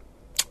patients.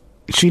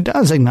 She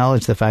does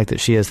acknowledge the fact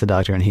that she is the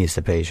doctor and he's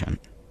the patient.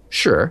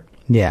 Sure.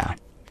 Yeah.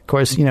 Of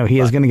course, he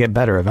is going to get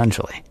better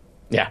eventually.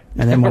 Yeah.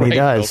 And then when he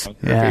does.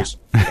 Yeah.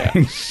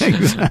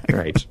 Exactly.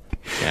 Right.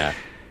 Yeah.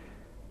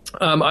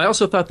 I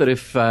also thought that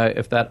if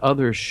that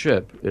other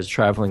ship is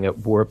traveling at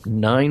warp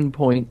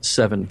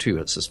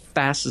 9.72, it's as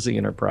fast as the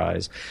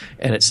Enterprise,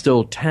 and it's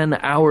still 10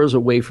 hours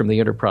away from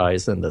the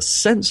Enterprise, then the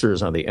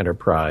sensors on the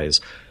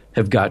Enterprise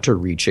have got to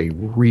reach a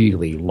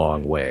really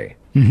long way.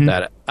 Mm-hmm.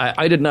 That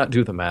I did not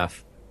do the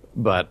math,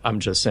 but I'm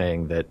just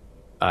saying that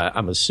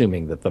I'm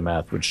assuming that the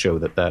math would show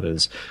that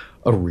is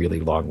a really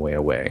long way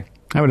away.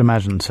 I would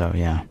imagine so,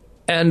 yeah.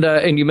 And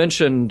you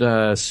mentioned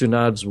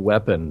Sunad's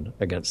weapon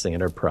against the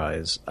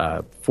Enterprise.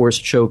 Force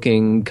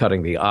choking,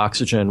 cutting the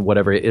oxygen,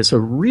 whatever. It's a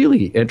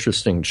really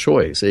interesting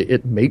choice.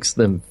 It makes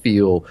them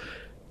feel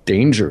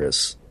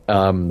dangerous.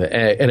 And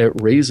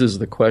it raises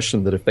the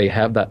question that if they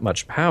have that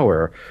much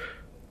power,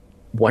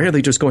 why are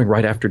they just going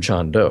right after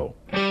John Doe?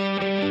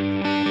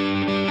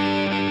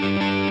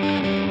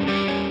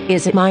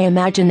 Is it my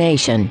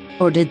imagination,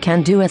 or did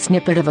Ken do a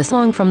snippet of a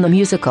song from the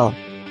musical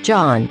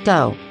John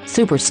Doe,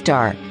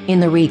 Superstar, in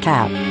the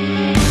recap?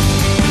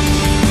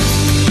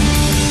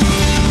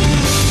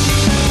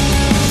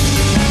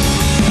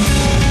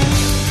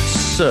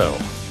 So,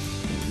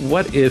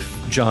 what if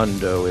John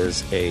Doe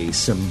is a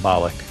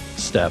symbolic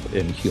step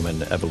in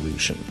human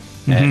evolution?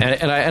 Mm-hmm.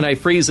 And I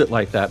phrase it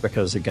like that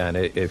because, again,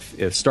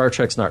 if Star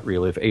Trek's not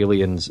real, if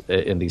aliens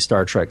in the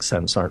Star Trek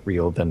sense aren't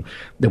real, then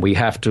we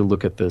have to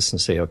look at this and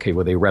say, okay,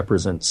 well, they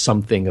represent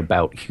something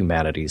about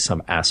humanity,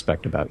 some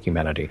aspect about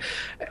humanity.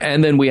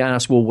 And then we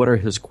ask, well, what are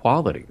his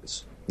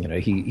qualities?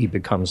 He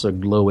becomes a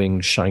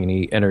glowing,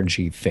 shiny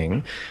energy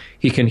thing.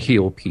 He can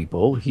heal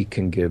people. He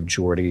can give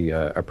Geordi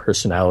a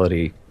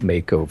personality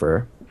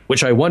makeover,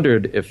 which I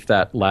wondered if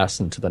that lasts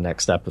into the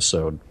next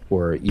episode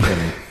or even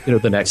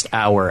the next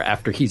hour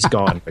after he's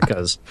gone,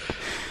 because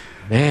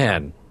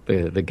man,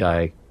 the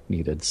guy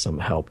needed some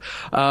help.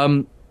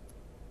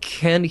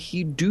 Can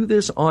he do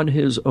this on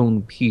his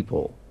own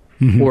people,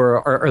 mm-hmm.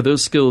 or are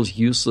those skills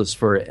useless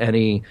for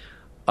any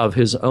of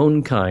his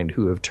own kind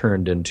who have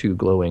turned into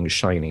glowing,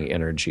 shiny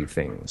energy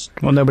things?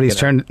 Well, nobody's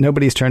turned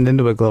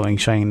into a glowing,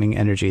 shining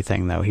energy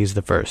thing, though. He's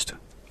the first.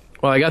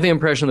 Well, I got the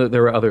impression that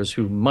there were others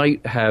who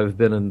might have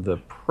been in the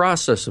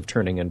process of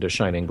turning into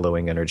shining,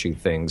 glowing energy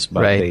things,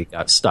 but they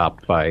got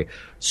stopped by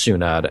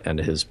Sunad and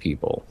his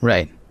people.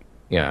 Right.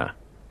 Yeah.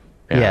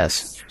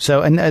 Yes.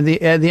 So, and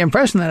the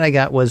impression that I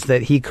got was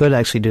that he could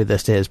actually do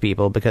this to his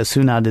people because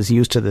Sunad is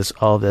used to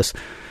all this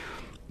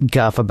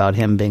guff about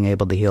him being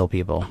able to heal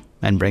people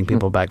and bring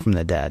people back from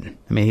the dead.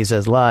 I mean, he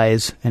says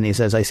lies, and he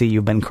says, "I see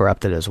you've been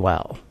corrupted as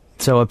well."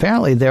 So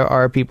apparently, there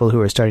are people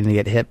who are starting to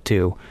get hip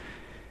to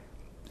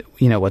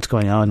what's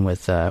going on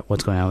with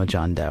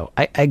John Doe.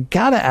 I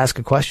gotta ask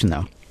a question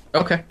though.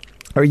 Okay.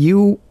 Are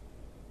you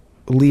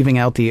leaving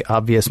out the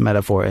obvious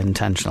metaphor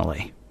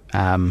intentionally?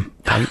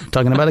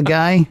 Talking about a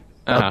guy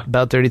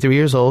about 33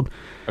 years old.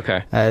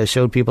 Okay.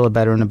 Showed people a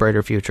better and a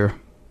brighter future.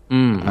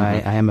 Mm-hmm.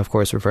 I am, of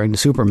course, referring to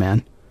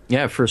Superman.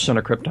 Yeah, first son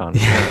of Krypton.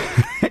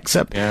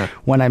 Except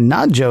when I'm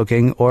not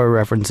joking or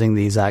referencing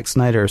the Zack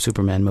Snyder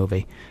Superman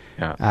movie.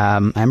 Yeah.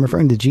 I'm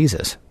referring to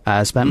Jesus.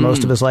 Spent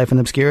most of his life in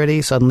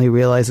obscurity, suddenly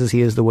realizes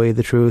he is the way,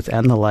 the truth,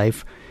 and the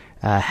life,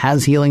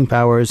 has healing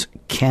powers,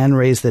 can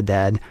raise the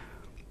dead,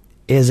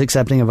 is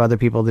accepting of other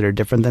people that are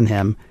different than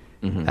him,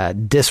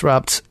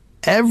 disrupts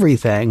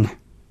everything,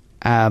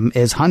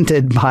 is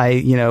hunted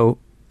by,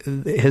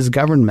 his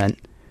government.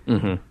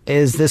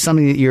 Is this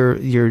something that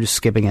you're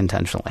skipping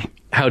intentionally?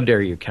 How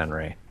dare you, Ken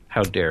Ray?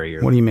 How dare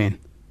you? What do you mean?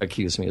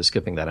 Accuse me of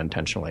skipping that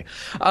intentionally.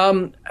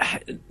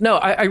 No,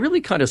 I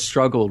really kind of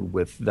struggled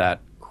with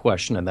that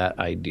question and that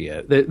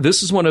idea.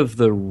 This is one of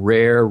the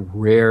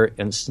rare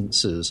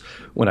instances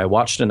when I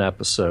watched an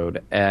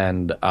episode,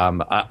 and I'm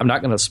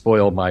not going to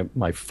spoil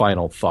my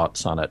final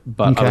thoughts on it,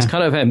 but I was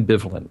kind of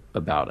ambivalent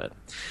about it.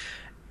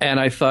 And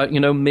I thought,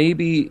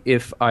 maybe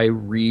if I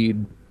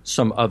read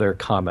some other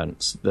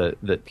comments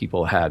that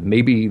people had,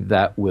 maybe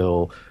that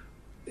will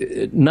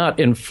not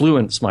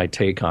influence my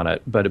take on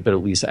it, but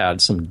at least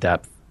add some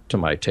depth to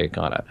my take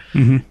on it.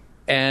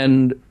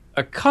 And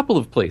a couple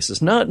of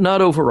places,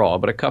 not overall,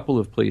 but a couple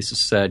of places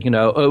said,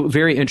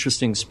 very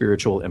interesting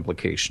spiritual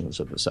implications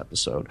of this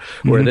episode,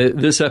 where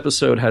this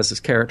episode has this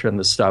character and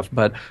this stuff,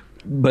 but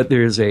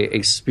there's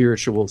a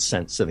spiritual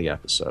sense of the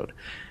episode.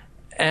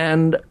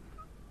 And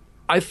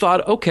I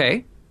thought,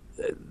 okay,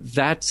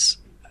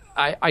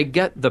 I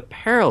get the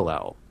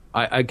parallel.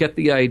 I get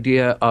the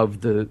idea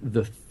of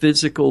the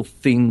physical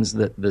things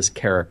that this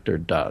character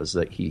does,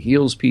 that he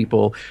heals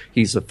people,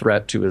 he's a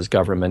threat to his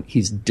government,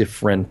 he's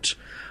different.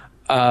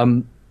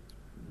 But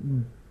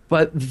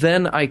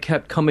then I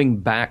kept coming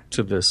back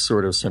to this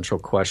sort of central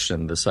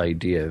question, this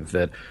idea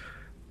that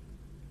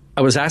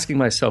I was asking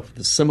myself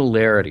the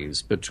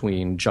similarities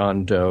between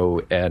John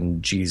Doe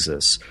and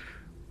Jesus.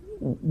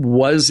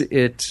 Was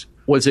it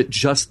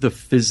just the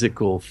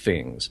physical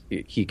things?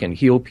 He can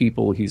heal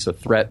people, he's a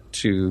threat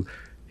to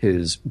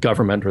his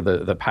government or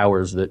the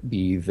powers that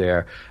be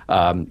there.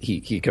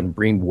 He can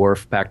bring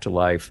Worf back to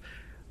life.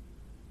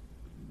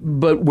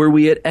 But were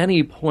we at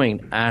any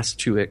point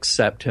asked to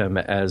accept him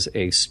as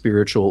a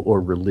spiritual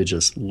or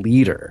religious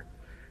leader?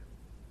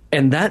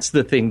 And that's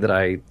the thing that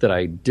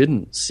I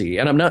didn't see.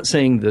 And I'm not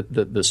saying that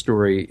the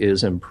story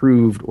is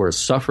improved or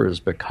suffers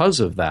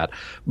because of that,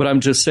 but I'm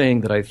just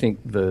saying that I think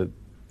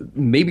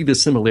maybe the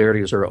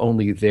similarities are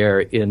only there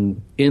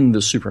in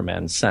the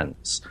Superman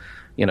sense.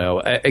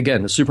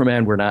 Again, the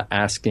Superman, we're not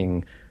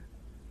asking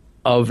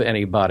of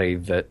anybody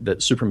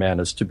that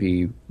Superman is to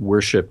be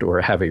worshipped or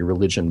have a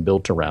religion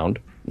built around.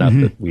 Not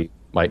that we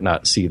might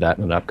not see that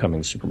in an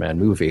upcoming Superman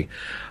movie.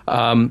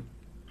 But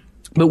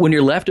when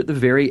you're left at the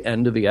very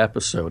end of the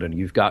episode and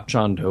you've got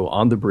John Doe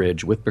on the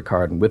bridge with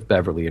Picard and with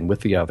Beverly and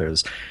with the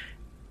others,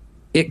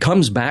 it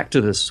comes back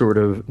to this sort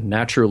of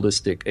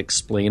naturalistic,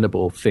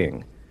 explainable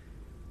thing.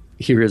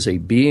 Here is a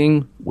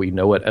being. We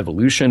know what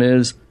evolution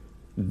is.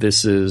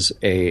 This is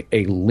a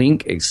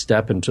link, a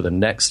step into the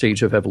next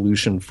stage of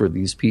evolution for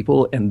these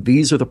people, and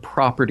these are the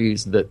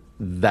properties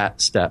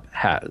that step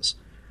has.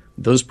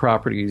 Those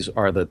properties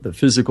are that the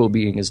physical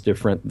being is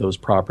different. Those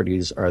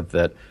properties are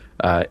that,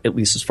 at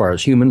least as far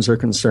as humans are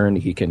concerned,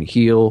 he can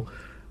heal.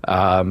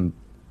 And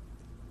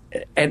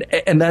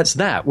that's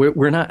that.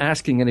 We're not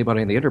asking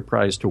anybody in the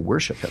Enterprise to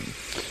worship him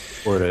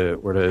or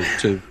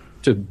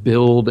to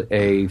build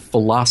a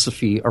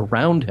philosophy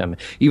around him,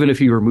 even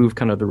if you remove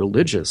kind of the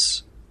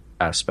religious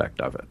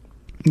aspect of it.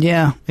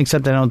 Yeah,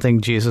 except I don't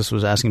think Jesus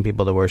was asking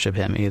people to worship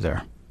him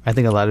either. I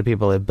think a lot of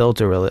people have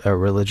built a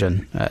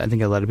religion. I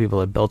think a lot of people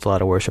have built a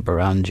lot of worship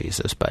around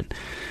Jesus. But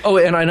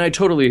and I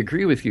totally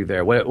agree with you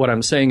there. What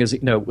I'm saying is,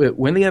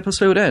 when the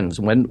episode ends,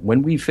 when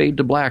we fade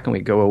to black and we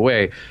go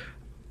away,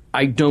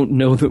 I don't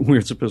know that we're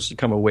supposed to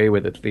come away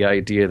with it. The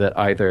idea that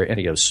either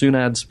any of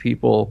Sunad's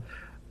people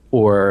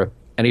or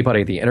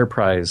anybody at the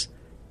Enterprise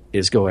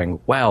is going,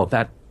 wow,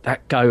 that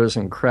guy was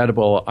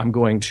incredible. I'm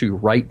going to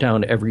write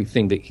down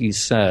everything that he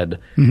said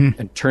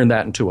and turn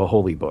that into a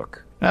holy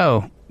book.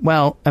 Oh,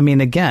 well, I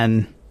mean,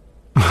 again,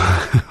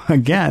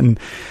 I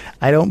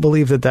don't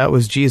believe that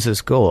was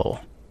Jesus' goal.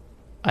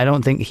 I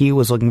don't think he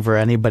was looking for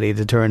anybody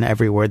to turn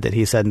every word that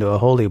he said into a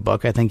holy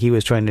book. I think he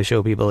was trying to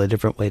show people a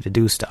different way to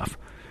do stuff.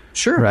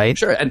 Sure, right,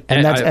 sure,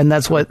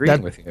 that's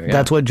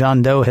what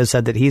John Doe has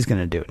said that he's going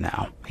to do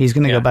now. He's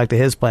going to go back to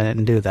his planet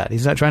and do that.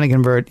 He's not trying to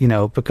convert,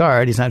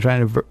 Picard. He's not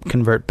trying to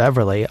convert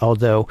Beverly.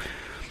 Although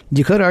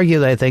you could argue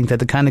that I think that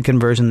the kind of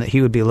conversion that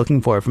he would be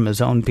looking for from his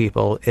own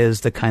people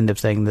is the kind of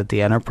thing that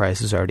the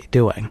Enterprise is already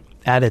doing.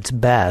 At its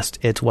best,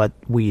 it's what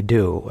we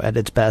do. At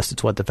its best,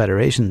 it's what the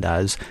Federation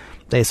does.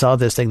 They saw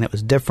this thing that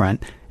was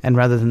different, and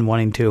rather than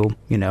wanting to,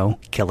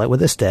 kill it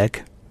with a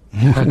stick,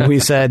 we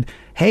said,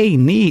 hey,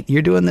 neat,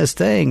 you're doing this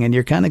thing, and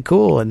you're kind of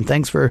cool, and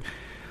thanks for,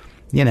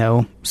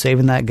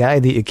 saving that guy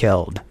that you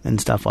killed,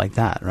 and stuff like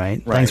that,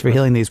 right? Thanks for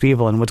healing these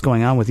people, and what's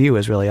going on with you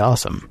is really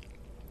awesome.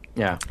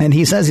 Yeah. And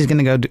he says he's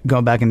going to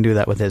go back and do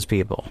that with his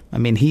people. I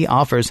mean, he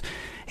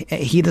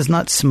does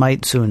not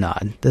smite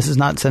Sunad. This is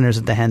not sinners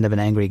at the hand of an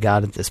angry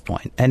God at this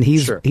point. And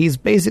he's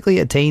basically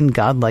attained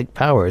godlike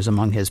powers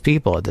among his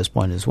people at this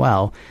point as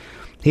well.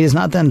 He does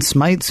not then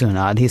smite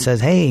Sunad. He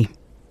says, hey,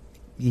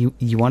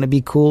 you want to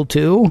be cool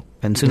too?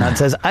 And Sunad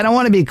says, I don't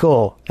want to be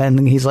cool.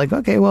 And he's like,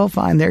 okay, well,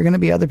 fine. There are going to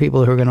be other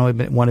people who are going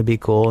to want to be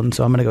cool, and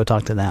so I'm going to go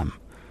talk to them.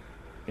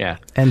 Yeah.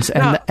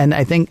 And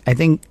I think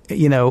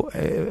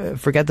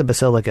forget the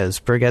basilicas,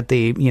 forget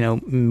the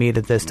meet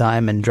at this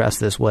time and dress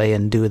this way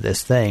and do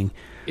this thing.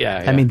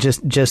 Yeah. I mean,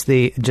 just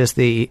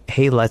the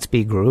hey, let's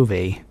be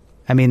groovy.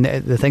 I mean,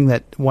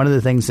 one of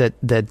the things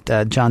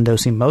that John Doe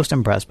seemed most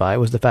impressed by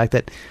was the fact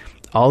that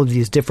all of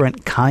these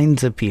different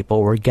kinds of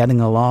people were getting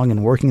along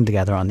and working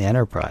together on the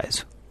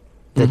Enterprise.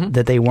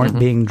 That they weren't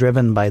being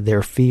driven by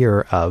their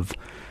fear of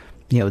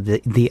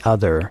the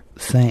other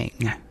thing.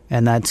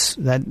 And that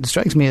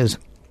strikes me as,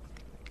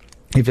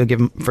 if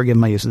you'll forgive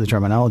my use of the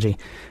terminology,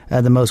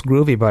 the most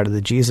groovy part of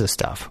the Jesus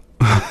stuff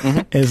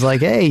is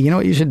like, hey, you know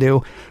what you should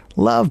do?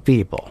 Love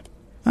people.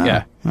 Oh,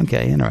 yeah.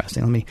 Okay,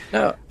 interesting. Let me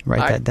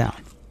write that down.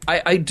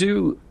 I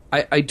do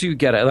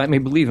get it. I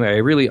mean, believe me, I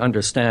really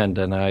understand,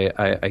 and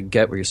I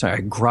get what you're saying.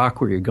 I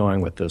grok where you're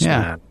going with this,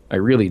 man. I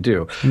really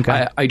do.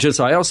 Okay.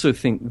 I also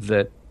think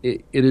that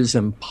it is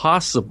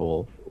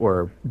impossible,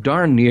 or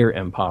darn near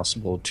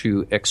impossible,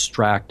 to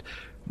extract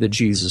the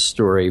Jesus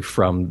story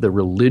from the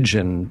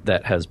religion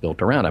that has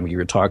built around. I mean, you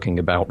were talking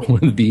about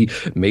one of the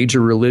major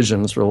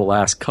religions for the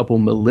last couple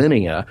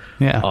millennia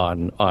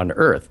on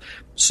Earth.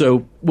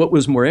 So what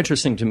was more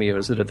interesting to me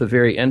was that at the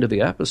very end of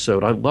the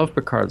episode, I love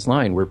Picard's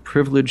line, "We're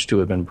privileged to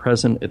have been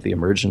present at the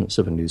emergence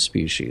of a new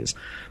species."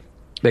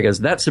 Because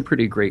that's a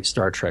pretty great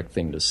Star Trek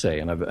thing to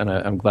say, and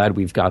I'm glad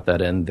we've got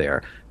that in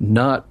there.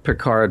 Not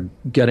Picard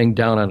getting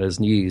down on his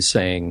knees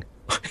saying,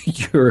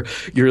 you're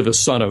the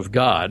son of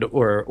God,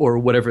 or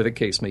whatever the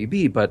case may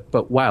be,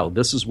 but wow,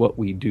 this is what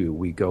we do.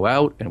 We go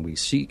out and we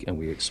seek and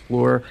we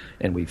explore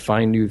and we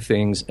find new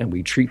things and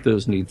we treat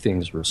those new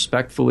things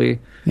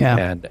respectfully.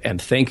 Yeah.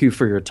 And thank you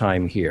for your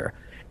time here.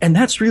 And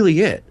that's really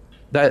it.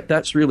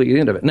 That's really the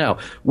end of it. Now,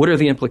 what are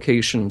the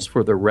implications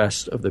for the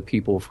rest of the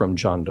people from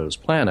John Doe's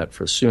planet,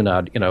 for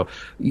Sunad?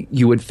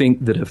 You would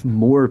think that if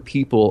more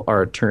people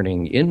are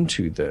turning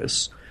into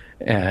this,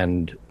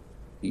 and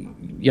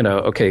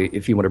okay,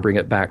 if you want to bring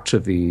it back to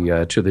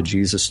the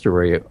Jesus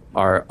story,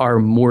 are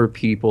more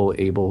people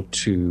able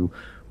to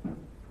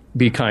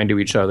be kind to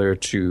each other,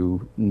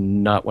 to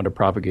not want to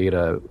propagate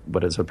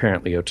what is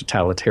apparently a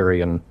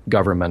totalitarian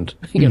government,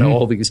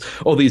 all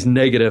these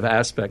negative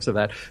aspects of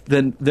that,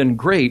 then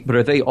great. But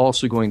are they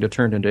also going to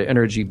turn into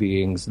energy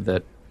beings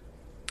that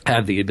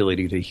have the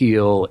ability to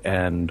heal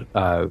and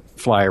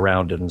fly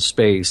around in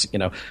space?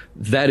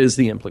 That is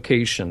the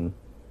implication,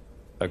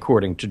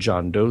 according to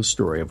John Doe's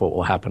story, of what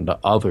will happen to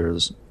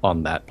others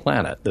on that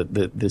planet.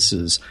 That this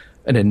is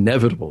an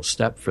inevitable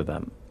step for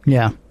them.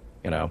 Yeah.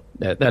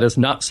 That is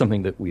not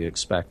something that we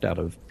expect out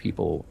of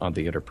people on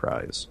the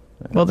Enterprise.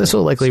 Well, this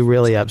will likely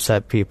really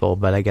upset people,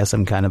 but I guess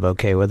I'm kind of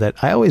okay with it.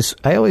 I always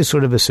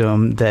sort of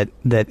assume that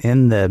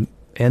in the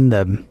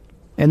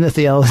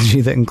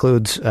theology that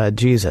includes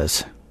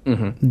Jesus,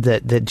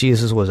 that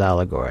Jesus was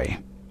allegory,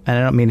 and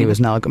I don't mean he was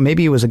an allegory.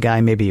 Maybe he was a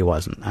guy, maybe he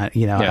wasn't.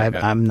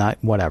 I'm not,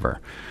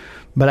 whatever.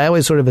 But I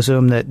always sort of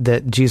assume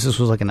that Jesus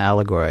was like an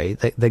allegory,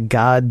 that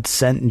God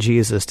sent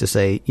Jesus to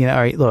say, all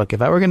right, look,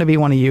 if I were going to be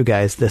one of you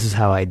guys, this is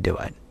how I'd do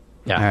it.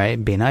 Yeah. All right,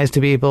 be nice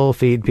to people,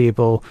 feed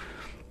people,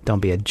 don't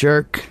be a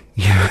jerk,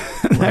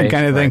 that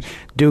kind of thing.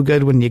 Do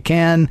good when you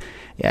can.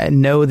 Yeah,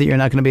 know that you're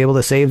not going to be able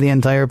to save the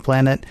entire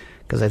planet,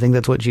 because I think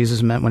that's what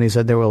Jesus meant when he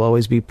said there will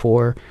always be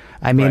poor.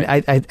 I mean,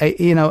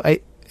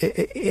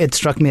 it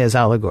struck me as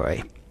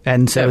allegory.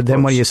 And so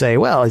then when you say,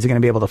 well, is he going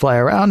to be able to fly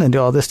around and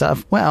do all this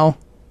stuff? Well,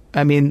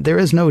 I mean, there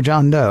is no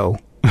John Doe.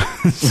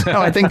 So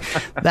I think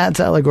that's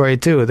allegory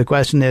too. The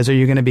question is, are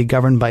you going to be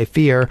governed by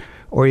fear,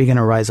 or are you going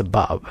to rise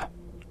above?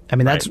 I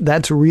mean,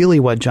 that's really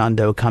what John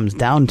Doe comes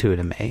down to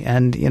me.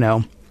 And,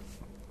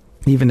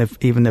 even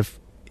if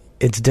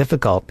it's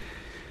difficult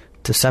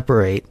to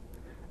separate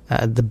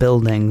the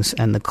buildings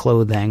and the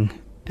clothing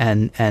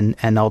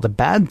and all the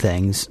bad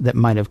things that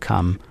might have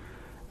come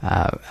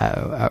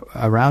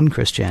around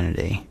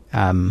Christianity,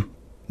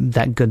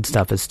 that good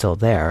stuff is still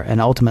there, and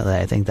ultimately,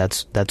 I think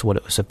that's what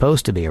it was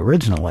supposed to be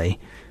originally,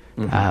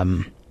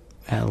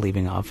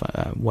 leaving off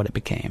what it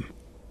became.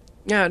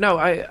 Yeah, no,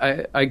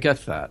 I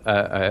get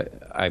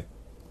that.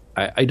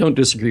 I don't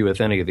disagree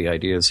with any of the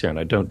ideas here, and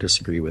I don't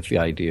disagree with the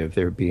idea of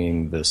there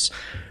being this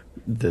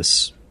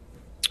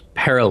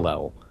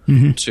parallel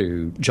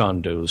to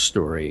John Doe's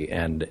story,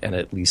 and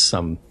at least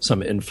some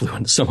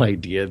influence, some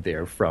idea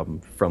there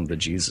from the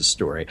Jesus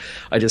story.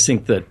 I just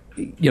think that,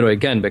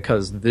 again,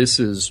 because this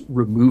is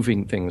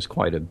removing things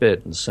quite a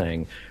bit and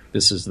saying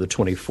this is the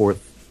 24th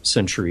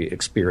century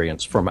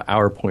experience. From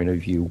our point of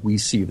view, we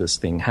see this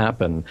thing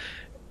happen.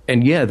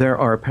 And yeah, there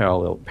are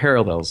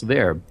parallels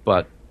there,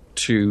 but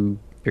to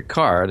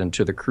Picard and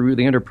to the crew of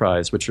the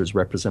Enterprise, which is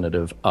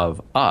representative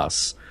of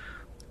us,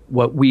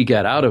 what we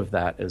get out of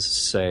that is to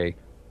say,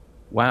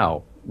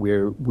 wow,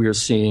 we're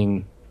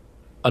seeing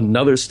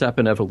another step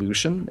in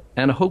evolution,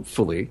 and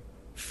hopefully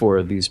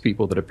for these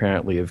people that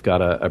apparently have got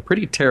a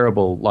pretty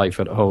terrible life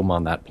at home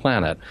on that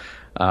planet,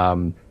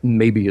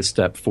 maybe a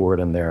step forward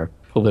in their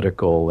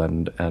political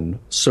and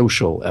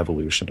social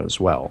evolution as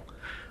well.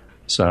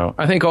 So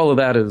I think all of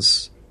that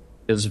is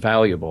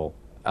valuable.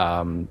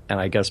 and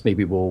I guess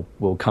maybe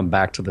we'll come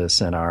back to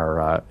this in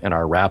our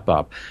wrap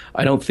up.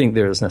 I don't think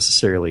there is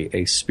necessarily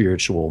a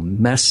spiritual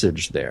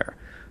message there,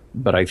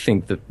 but I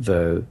think that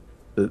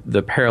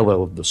the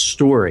parallel of the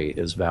story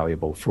is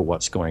valuable for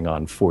what's going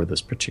on for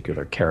this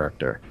particular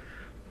character.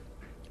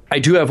 I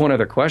do have one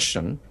other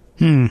question.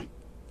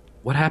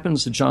 What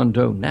happens to John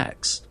Doe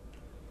next?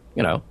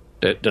 You know,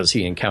 does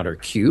he encounter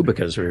Q?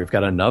 Because we've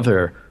got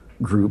another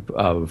group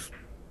of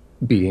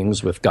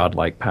beings with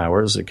godlike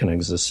powers that can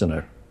exist in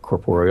a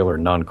corporeal or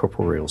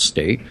non-corporeal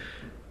state.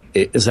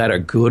 Is that a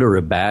good or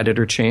a bad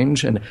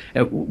interchange? And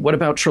what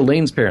about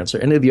Trelane's parents or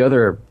any of the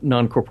other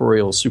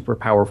non-corporeal, super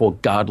powerful,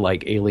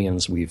 godlike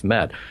aliens we've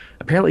met?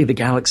 Apparently the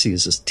galaxy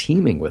is just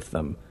teeming with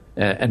them.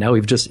 And now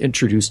we've just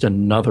introduced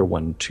another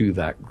one to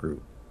that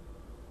group.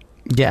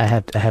 Yeah,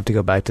 I have to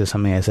go back to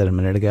something I said a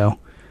minute ago.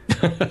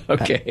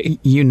 Okay.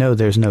 You know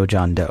there's no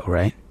John Doe,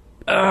 right?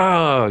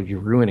 Oh, you're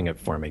ruining it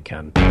for me,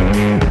 Ken.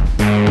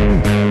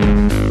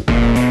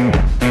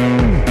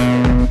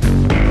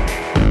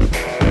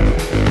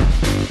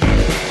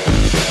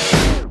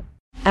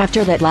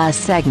 After that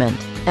last segment,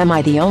 am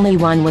I the only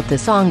one with the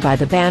song by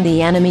the band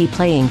The Enemy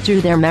playing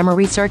through their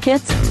memory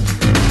circuits?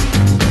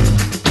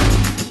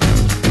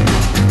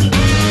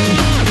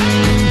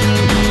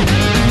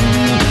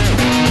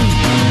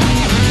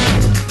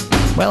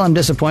 Well, I'm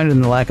disappointed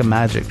in the lack of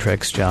magic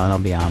tricks, John, I'll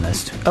be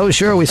honest. Oh,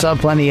 sure, we saw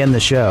plenty in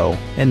the show,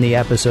 in the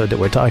episode that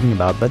we're talking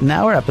about, but in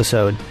our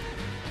episode,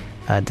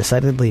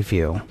 decidedly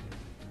few.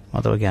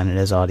 Although, again, it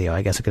is audio.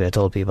 I guess I could have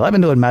told people. I've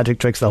been doing magic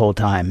tricks the whole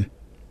time.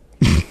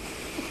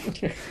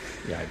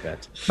 Yeah, I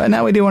bet. But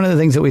now we do one of the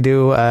things that we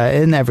do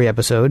in every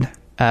episode.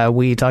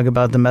 We talk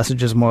about the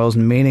messages, morals,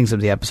 and meanings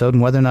of the episode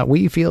and whether or not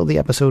we feel the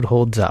episode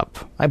holds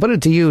up. I put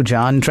it to you,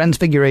 John.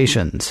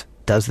 Transfigurations.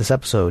 Does this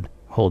episode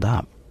hold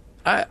up?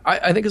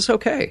 I think it's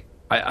okay.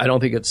 I don't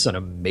think it's an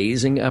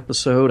amazing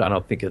episode. I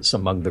don't think it's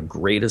among the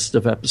greatest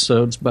of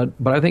episodes, but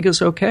I think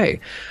it's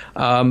okay.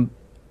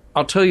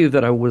 I'll tell you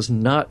that I was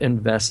not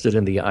invested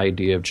in the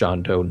idea of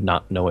John Doe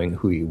not knowing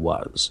who he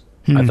was.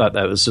 I thought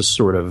that was just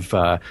sort of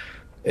a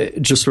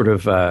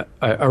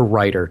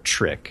writer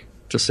trick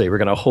to say we're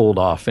going to hold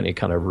off any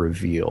kind of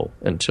reveal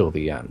until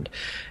the end.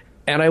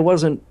 And I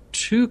wasn't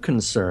too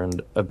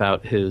concerned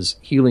about his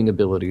healing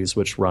abilities,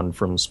 which run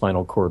from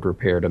spinal cord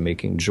repair to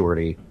making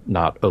Geordi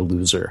not a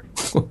loser,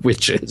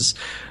 which is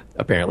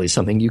apparently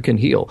something you can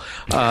heal.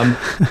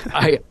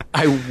 I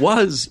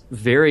was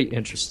very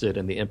interested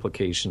in the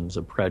implications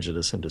of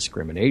prejudice and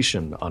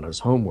discrimination on his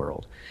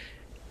homeworld.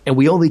 And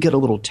we only get a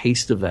little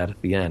taste of that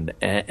at the end.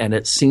 And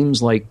it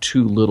seems like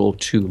too little,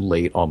 too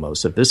late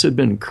almost. If this had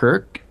been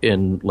Kirk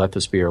in Let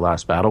This Be Your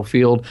Last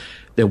Battlefield,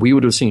 then we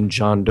would have seen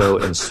John Doe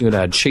and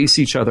Sunad chase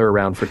each other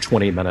around for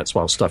 20 minutes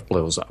while stuff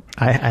blows up.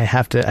 I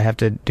have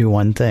to do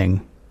one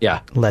thing.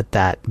 Yeah. Let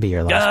that be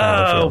your last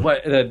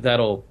battlefield.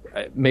 That'll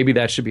maybe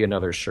that should be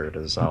another shirt.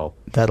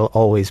 That'll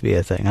always be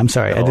a thing. I'm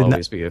sorry. That'll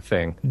always be a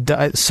thing.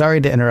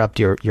 Sorry to interrupt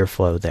your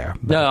flow there.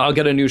 But. No, I'll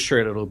get a new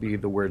shirt. It'll be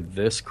the word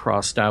 "this"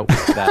 crossed out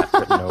with that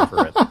written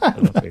over it.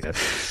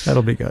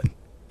 That'll be good.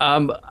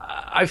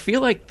 I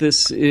feel like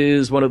this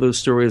is one of those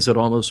stories that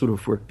almost would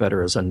have worked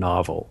better as a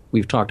novel.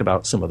 We've talked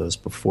about some of those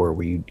before,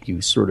 where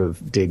you sort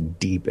of dig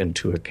deep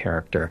into a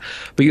character.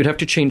 But you'd have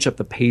to change up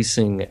the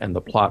pacing and the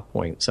plot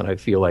points, and I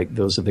feel like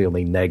those are the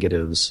only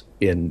negatives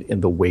in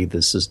the way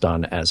this is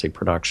done as a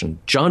production.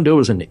 John Doe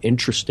is an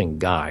interesting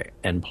guy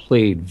and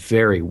played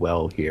very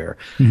well here.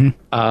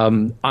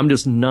 I'm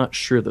just not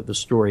sure that the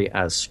story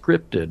as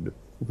scripted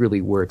really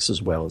works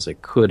as well as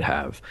it could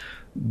have.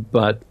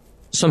 But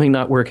something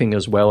not working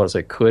as well as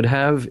it could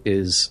have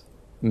is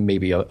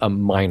maybe a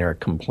minor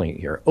complaint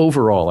here.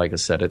 Overall, like I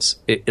said,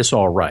 it's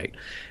all right.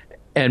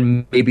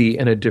 And maybe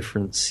in a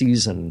different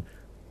season,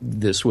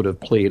 this would have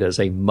played as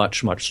a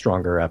much, much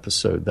stronger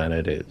episode than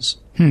it is.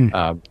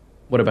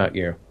 What about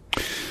you?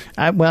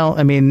 I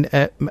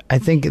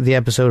think the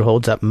episode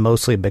holds up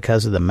mostly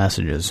because of the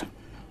messages,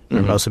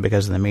 or mostly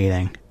because of the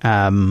meaning,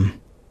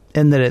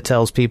 in that it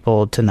tells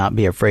people to not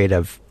be afraid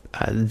of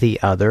the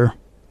other,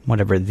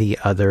 whatever the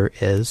other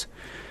is.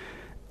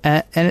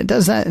 And it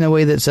does that in a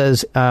way that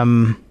says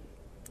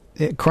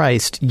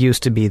Christ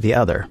used to be the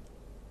other.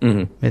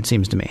 It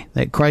seems to me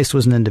that Christ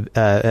was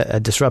a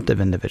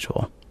disruptive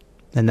individual,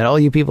 and that all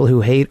you people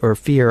who hate or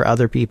fear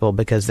other people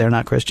because they're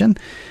not Christian,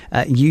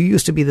 you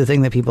used to be the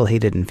thing that people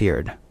hated and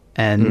feared.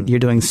 And you're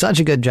doing such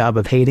a good job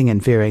of hating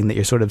and fearing that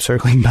you're sort of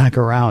circling back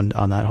around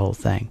on that whole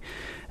thing,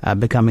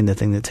 becoming the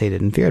thing that's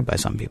hated and feared by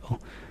some people.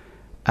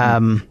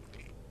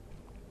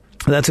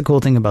 That's a cool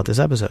thing about this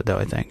episode, though,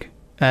 I think.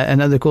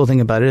 Another cool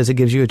thing about it is it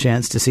gives you a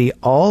chance to see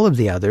all of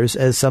the others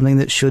as something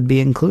that should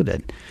be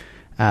included,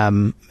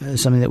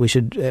 something that we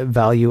should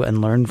value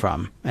and learn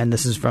from. And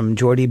this is from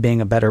Geordi being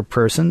a better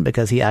person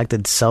because he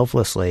acted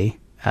selflessly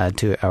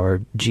to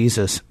our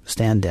Jesus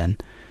stand-in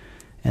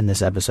in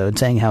this episode,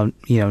 saying how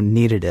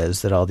neat it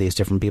is that all these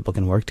different people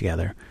can work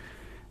together.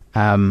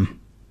 My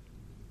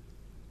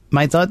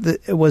thought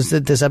was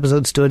that this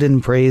episode stood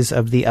in praise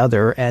of the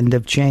other and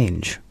of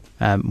change.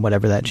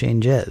 Whatever that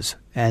change is.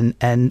 And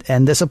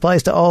this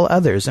applies to all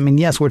others. I mean,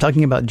 yes, we're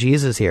talking about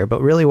Jesus here,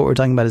 but really what we're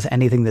talking about is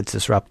anything that's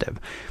disruptive.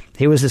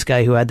 He was this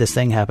guy who had this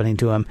thing happening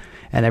to him,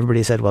 and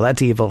everybody said, well,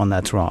 that's evil and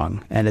that's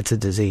wrong, and it's a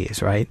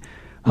disease, right?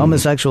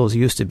 Homosexuals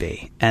used to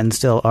be, and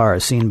still are,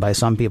 seen by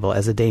some people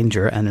as a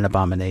danger and an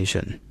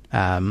abomination.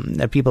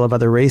 People of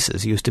other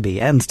races used to be,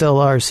 and still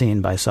are,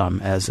 seen by some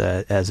as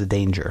a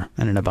danger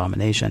and an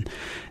abomination.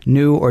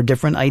 New or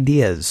different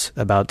ideas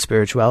about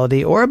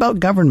spirituality or about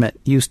government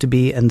used to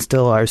be, and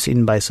still are,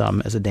 seen by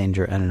some as a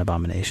danger and an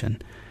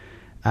abomination.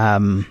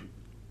 Same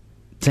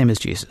as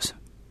Jesus.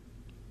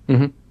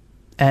 Mm-hmm.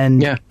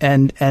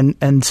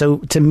 And so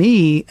to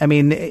me, I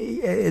mean,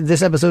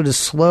 this episode is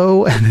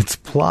slow and it's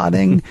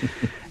plodding.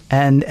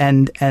 And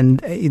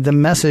the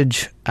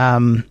message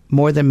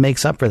more than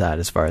makes up for that,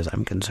 as far as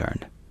I'm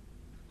concerned.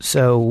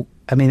 So,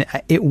 I mean,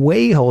 it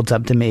way holds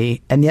up to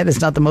me, and yet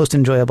it's not the most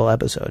enjoyable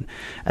episode.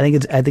 I think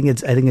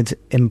it's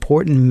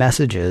important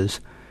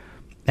messages,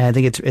 and I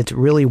think it's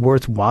really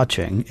worth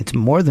watching. It's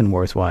more than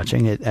worth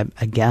watching.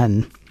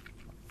 Again,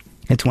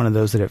 it's one of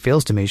those that it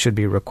feels to me should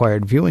be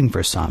required viewing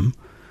for some,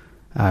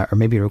 or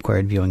maybe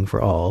required viewing for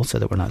all, so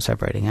that we're not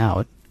separating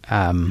out.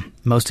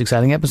 Most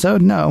exciting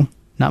episode? No,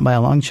 not by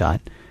a long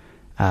shot.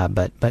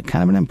 But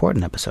kind of an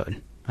important episode,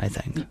 I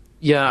think.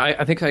 Yeah,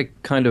 I think I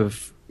kind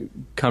of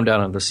come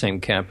down on the same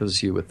camp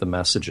as you with the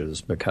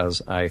messages,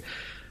 because the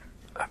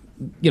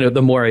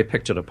more I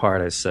picked it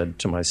apart, I said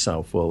to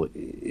myself, well,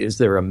 is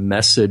there a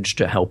message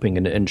to helping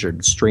an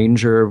injured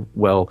stranger?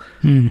 Well,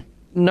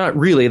 not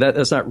really.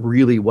 That's not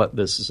really what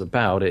this is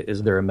about.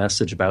 Is there a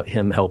message about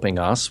him helping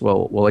us?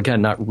 Well,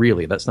 again, not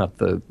really. That's not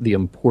the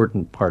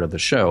important part of the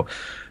show.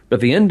 But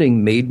the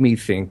ending made me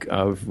think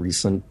of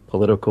recent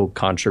political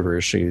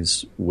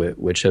controversies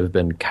which have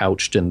been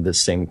couched in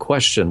this same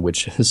question,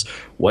 which is,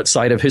 what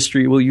side of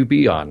history will you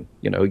be on?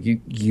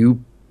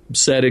 You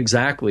said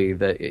exactly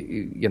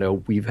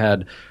that, we've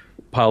had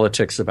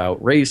politics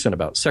about race and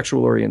about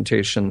sexual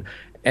orientation,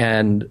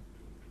 and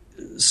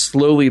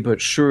slowly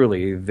but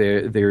surely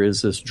there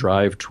is this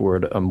drive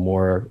toward a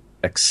more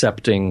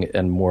accepting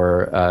and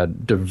more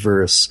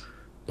diverse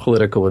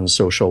political and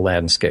social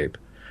landscape.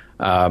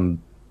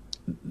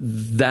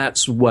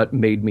 That's what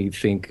made me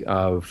think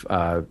of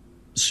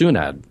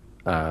Sunad,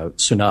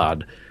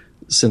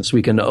 since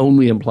we can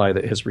only imply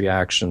that his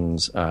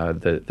reactions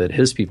that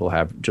his people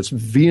have just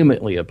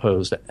vehemently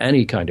opposed to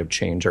any kind of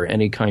change or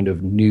any kind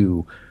of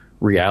new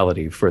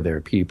reality for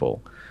their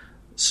people.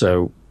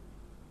 So,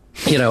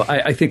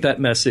 I think that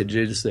message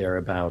is there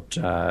about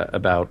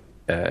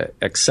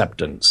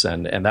acceptance,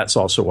 and that's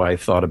also why I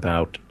thought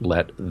about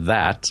let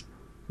that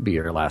be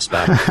your last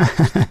battle.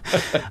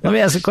 Let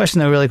me ask a question,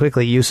 though, really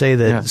quickly. You say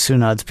that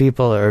Sunad's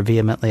people are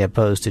vehemently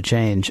opposed to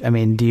change. I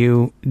mean, do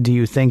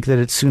you think that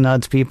it's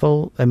Sunad's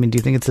people? I mean, do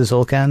you think it's the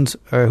Zulkans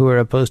who are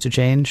opposed to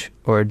change,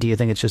 or do you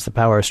think it's just the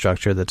power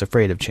structure that's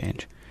afraid of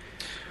change?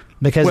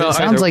 Because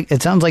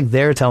it sounds like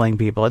they're telling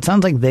people. It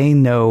sounds like they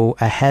know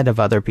ahead of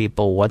other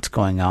people what's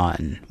going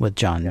on with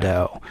John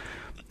Doe,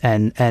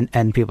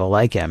 and people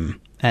like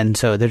him, and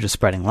so they're just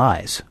spreading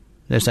lies.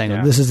 They're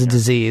saying, this is a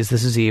disease,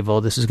 this is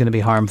evil, this is going to be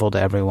harmful to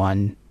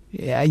everyone.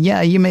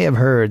 Yeah, you may have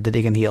heard that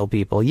he can heal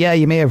people. Yeah,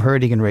 you may have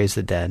heard he can raise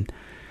the dead.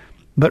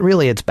 But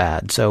really it's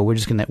bad, so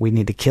we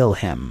need to kill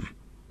him.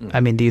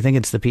 I mean, do you think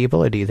it's the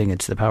people, or do you think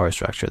it's the power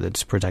structure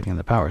that's protecting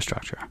the power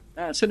structure?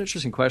 That's an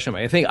interesting question.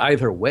 I think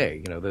either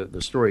way,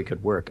 the story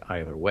could work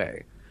either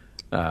way.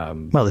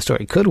 Well, the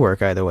story could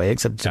work either way,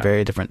 except it's a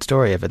very different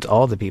story. If it's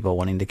all the people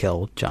wanting to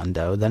kill John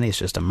Doe, then he's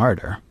just a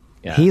martyr.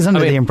 Yeah. He's under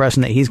the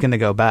impression that he's going to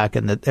go back,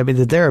 and that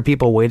there are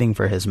people waiting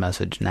for his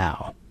message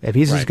now. If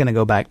he's just going to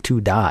go back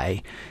to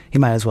die, he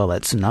might as well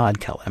let Sunad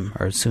kill him,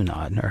 or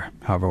Sunad, or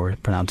however we're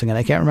pronouncing it.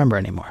 I can't remember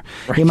anymore.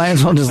 Right. He might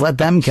as well just let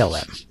them kill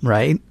him,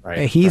 right?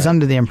 He's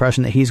under the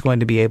impression that he's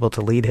going to be able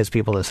to lead his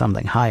people to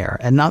something higher,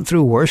 and not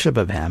through worship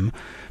of him,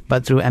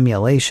 but through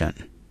emulation.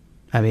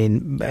 I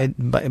mean,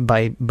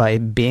 by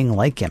being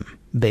like him,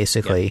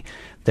 basically.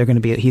 He's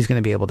going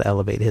to be able to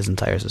elevate his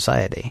entire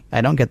society.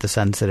 I don't get the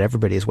sense that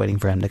everybody is waiting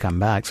for him to come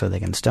back so they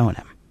can stone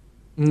him.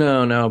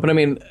 No. But I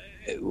mean,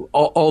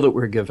 all that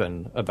we're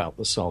given about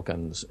the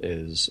Sulkans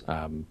is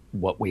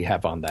what we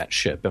have on that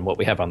ship. And what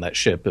we have on that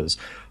ship is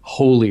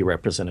wholly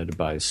represented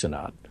by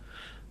Sunad.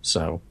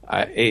 So,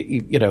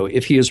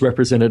 if he is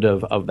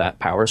representative of that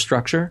power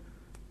structure,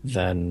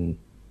 then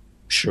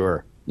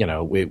sure.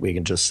 We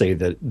can just say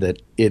that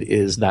it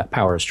is that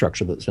power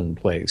structure that's in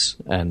place.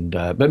 And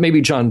but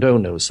maybe John Doe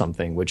knows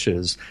something, which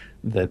is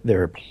that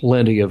there are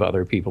plenty of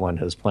other people on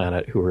his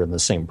planet who are in the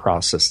same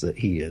process that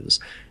he is.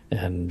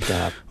 And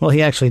well,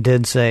 he actually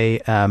did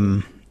say,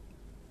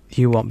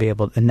 "You won't be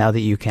able. And now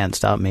that you can't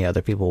stop me,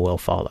 other people will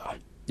follow."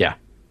 Yeah.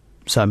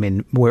 So I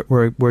mean,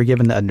 we're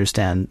given to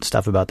understand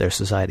stuff about their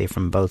society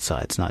from both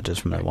sides, not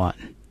just from the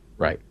one.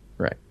 Right.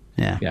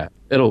 Yeah.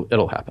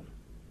 It'll happen.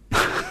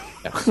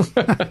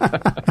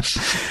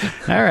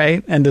 All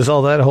right. And does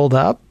all that hold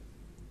up?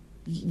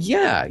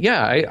 Yeah.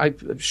 I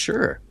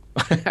sure.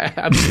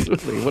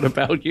 Absolutely. What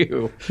about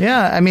you?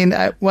 Yeah. I mean,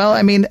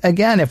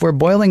 again, if we're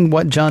boiling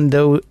what John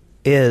Doe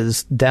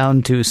is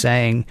down to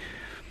saying,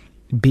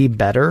 be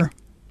better,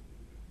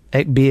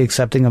 be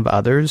accepting of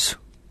others,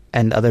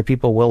 and other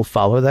people will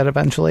follow that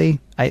eventually.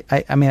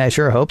 I mean, I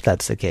sure hope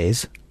that's the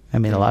case. I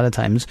mean, a lot of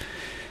times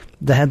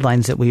the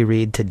headlines that we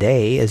read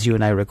today, as you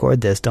and I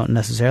record this, don't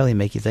necessarily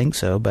make you think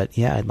so, but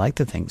yeah, I'd like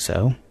to think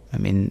so. I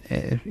mean,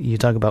 you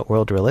talk about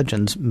world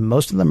religions,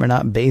 most of them are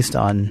not based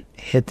on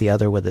hit the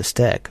other with a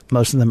stick.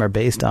 Most of them are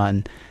based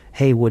on,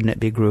 hey, wouldn't it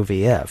be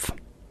groovy if?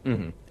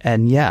 Mm-hmm.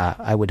 And yeah,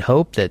 I would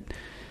hope that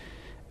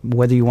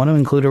whether you want to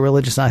include a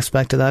religious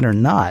aspect to that or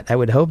not, I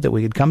would hope that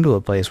we could come to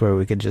a place where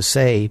we could just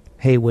say,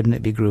 hey, wouldn't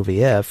it be groovy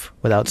if,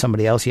 without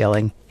somebody else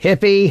yelling,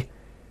 hippie!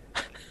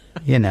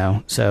 You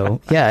know,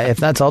 so yeah, if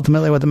that's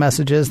ultimately what the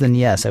message is, then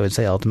yes, I would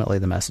say ultimately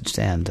the message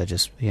stands. I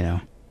just,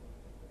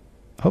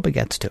 hope it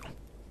gets to.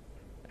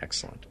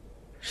 Excellent.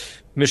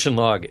 Mission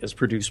Log is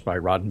produced by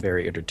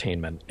Roddenberry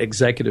Entertainment.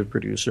 Executive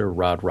producer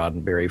Rod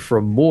Roddenberry. For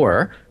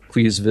more,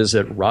 please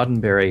visit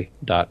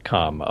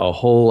roddenberry.com. A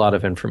whole lot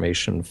of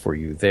information for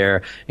you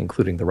there,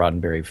 including the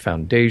Roddenberry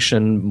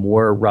Foundation,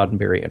 more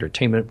Roddenberry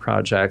Entertainment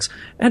projects,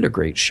 and a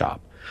great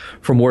shop.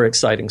 For more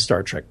exciting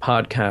Star Trek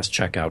podcasts,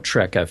 check out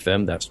Trek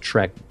FM, that's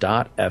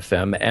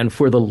trek.fm. And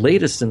for the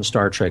latest in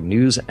Star Trek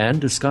news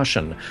and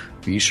discussion,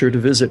 be sure to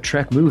visit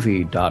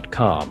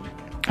trekmovie.com.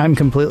 I'm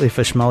completely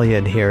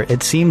fishmulled here.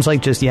 It seems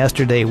like just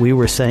yesterday we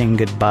were saying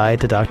goodbye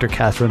to Dr.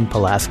 Catherine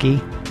Pulaski.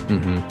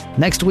 Mm-hmm.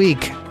 Next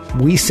week,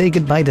 we say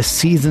goodbye to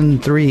Season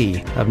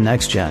 3 of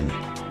Next Gen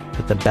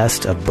with the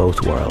best of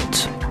both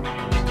worlds.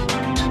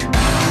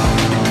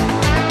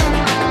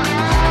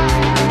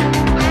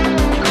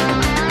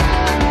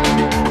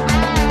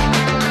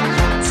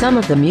 Some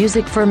of the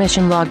music for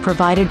Mission Log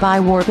provided by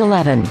Warp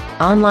 11,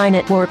 online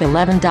at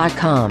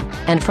warp11.com,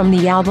 and from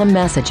the album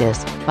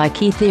Messages by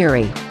Key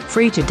Theory,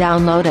 free to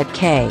download at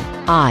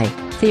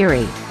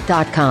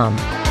kitheory.com.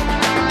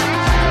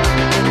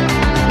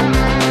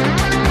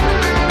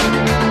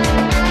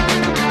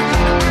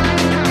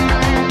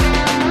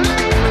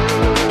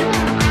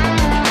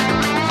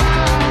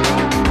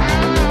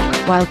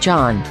 While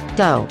John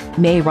Doe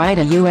may ride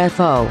a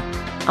UFO,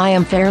 I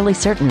am fairly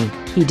certain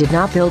he did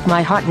not build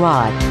my hot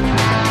rod.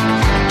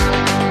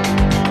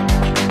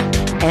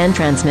 End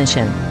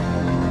transmission.